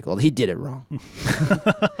 He's like, well, he did it wrong.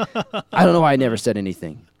 I don't know why I never said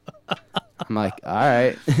anything. I'm like, all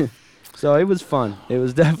right. So it was fun. It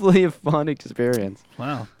was definitely a fun experience.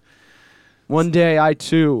 Wow. One day I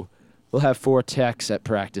too will have 4 techs at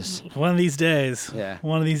practice. One of these days. Yeah.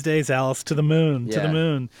 One of these days, Alice, to the moon, to the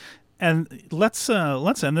moon. And let's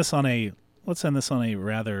end this on a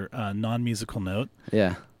rather non-musical note.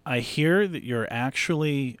 Yeah. I hear that you're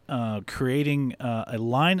actually creating a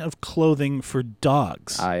line of clothing for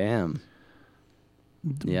dogs. I am.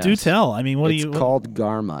 Yes. Do tell. I mean, It's called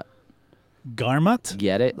Garmut. Garmut?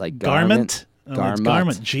 Get it? Like Garment? Garmut. Oh, it's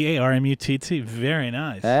Garmut. Garmutt. Very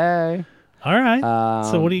nice. Hey. All right.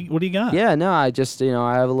 So what do you got? Yeah, no, I just,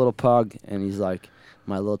 I have a little pug, and he's like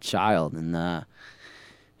my little child. And,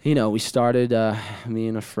 we started, me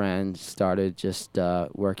and a friend started just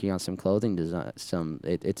working on some clothing design.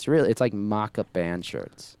 It's like mock-up band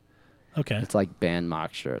shirts. Okay. It's like band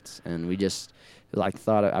mock shirts. And we just, I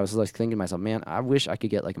was thinking to myself, man, I wish I could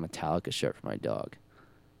get like a Metallica shirt for my dog.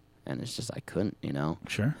 And it's just, I couldn't,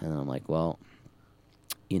 Sure. And I'm like, well,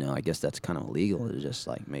 I guess that's kind of illegal to just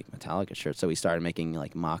like make Metallica shirts. So we started making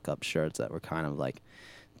like mock-up shirts that were kind of like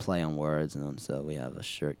play on words, and so we have a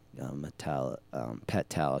shirt,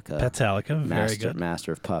 Pet-Talica, very good.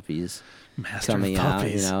 Master of Puppies, Master coming of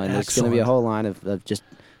Puppies. out, and there's going to be a whole line of just,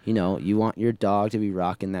 you want your dog to be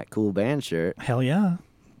rocking that cool band shirt. Hell yeah.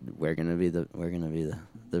 We're gonna be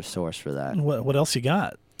the source for that. What else you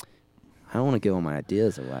got? I don't want to give all my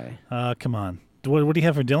ideas away. Come on. What do you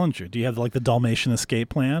have for Dillinger? Do you have like the Dalmatian escape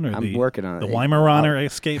plan, or I'm working on the it. Weimaraner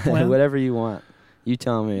escape plan? Whatever you want. You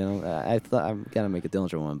tell me. I thought I'm gonna make a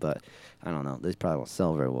Dillinger one, but I don't know. They probably won't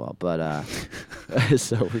sell very well. But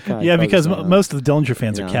so we're kind of because most of the Dillinger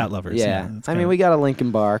fans are cat lovers. Yeah, I mean we got a Lincoln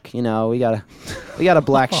Bark. We got a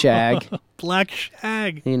Black Shag. Black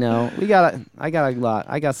Shag. I got a lot.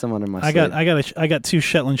 I got some under my sleeve. I got 2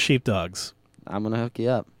 Shetland sheepdogs. I'm gonna hook you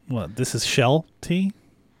up. What? This is shell tea?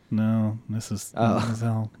 No, this is no. I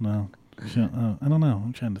don't know.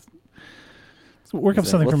 I'm trying to work up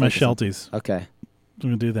something for my Shelties. Okay. I'm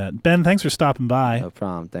going to do that. Ben, thanks for stopping by. No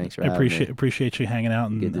problem. Thanks for having me. Appreciate you hanging out.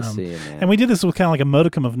 And, good to see you, man. And we did this with kind of like a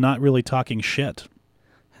modicum of not really talking shit.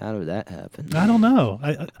 How did that happen? I don't know.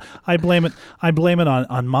 I blame it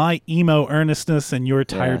on my emo earnestness and your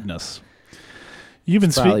tiredness. You've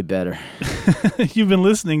been probably better. You've been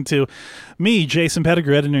listening to me, Jason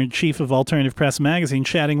Pettigrew, editor-in-chief of Alternative Press Magazine,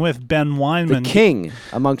 chatting with Ben Weinman. The king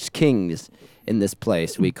amongst kings in this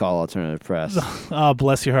place we call Alternative Press. Oh,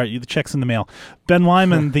 bless your heart. The check's in the mail. Ben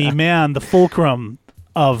Weinman, the man, the fulcrum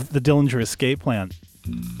of the Dillinger escape plan.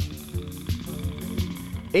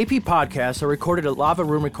 AP podcasts are recorded at Lava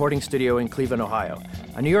Room Recording Studio in Cleveland, Ohio,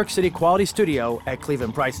 a New York City quality studio at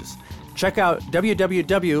Cleveland prices. Check out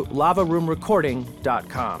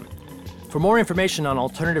www.lavaroomrecording.com. For more information on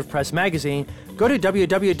Alternative Press Magazine, go to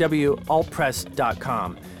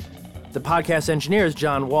www.altpress.com. The podcast engineer is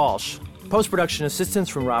John Walsh. Post-production assistance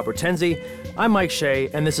from Rob Hortensi. I'm Mike Shea,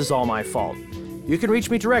 and this is all my fault. You can reach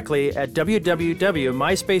me directly at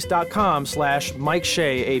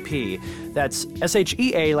www.myspace.com/MikeSheaAP. That's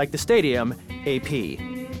SHEA like the stadium, AP.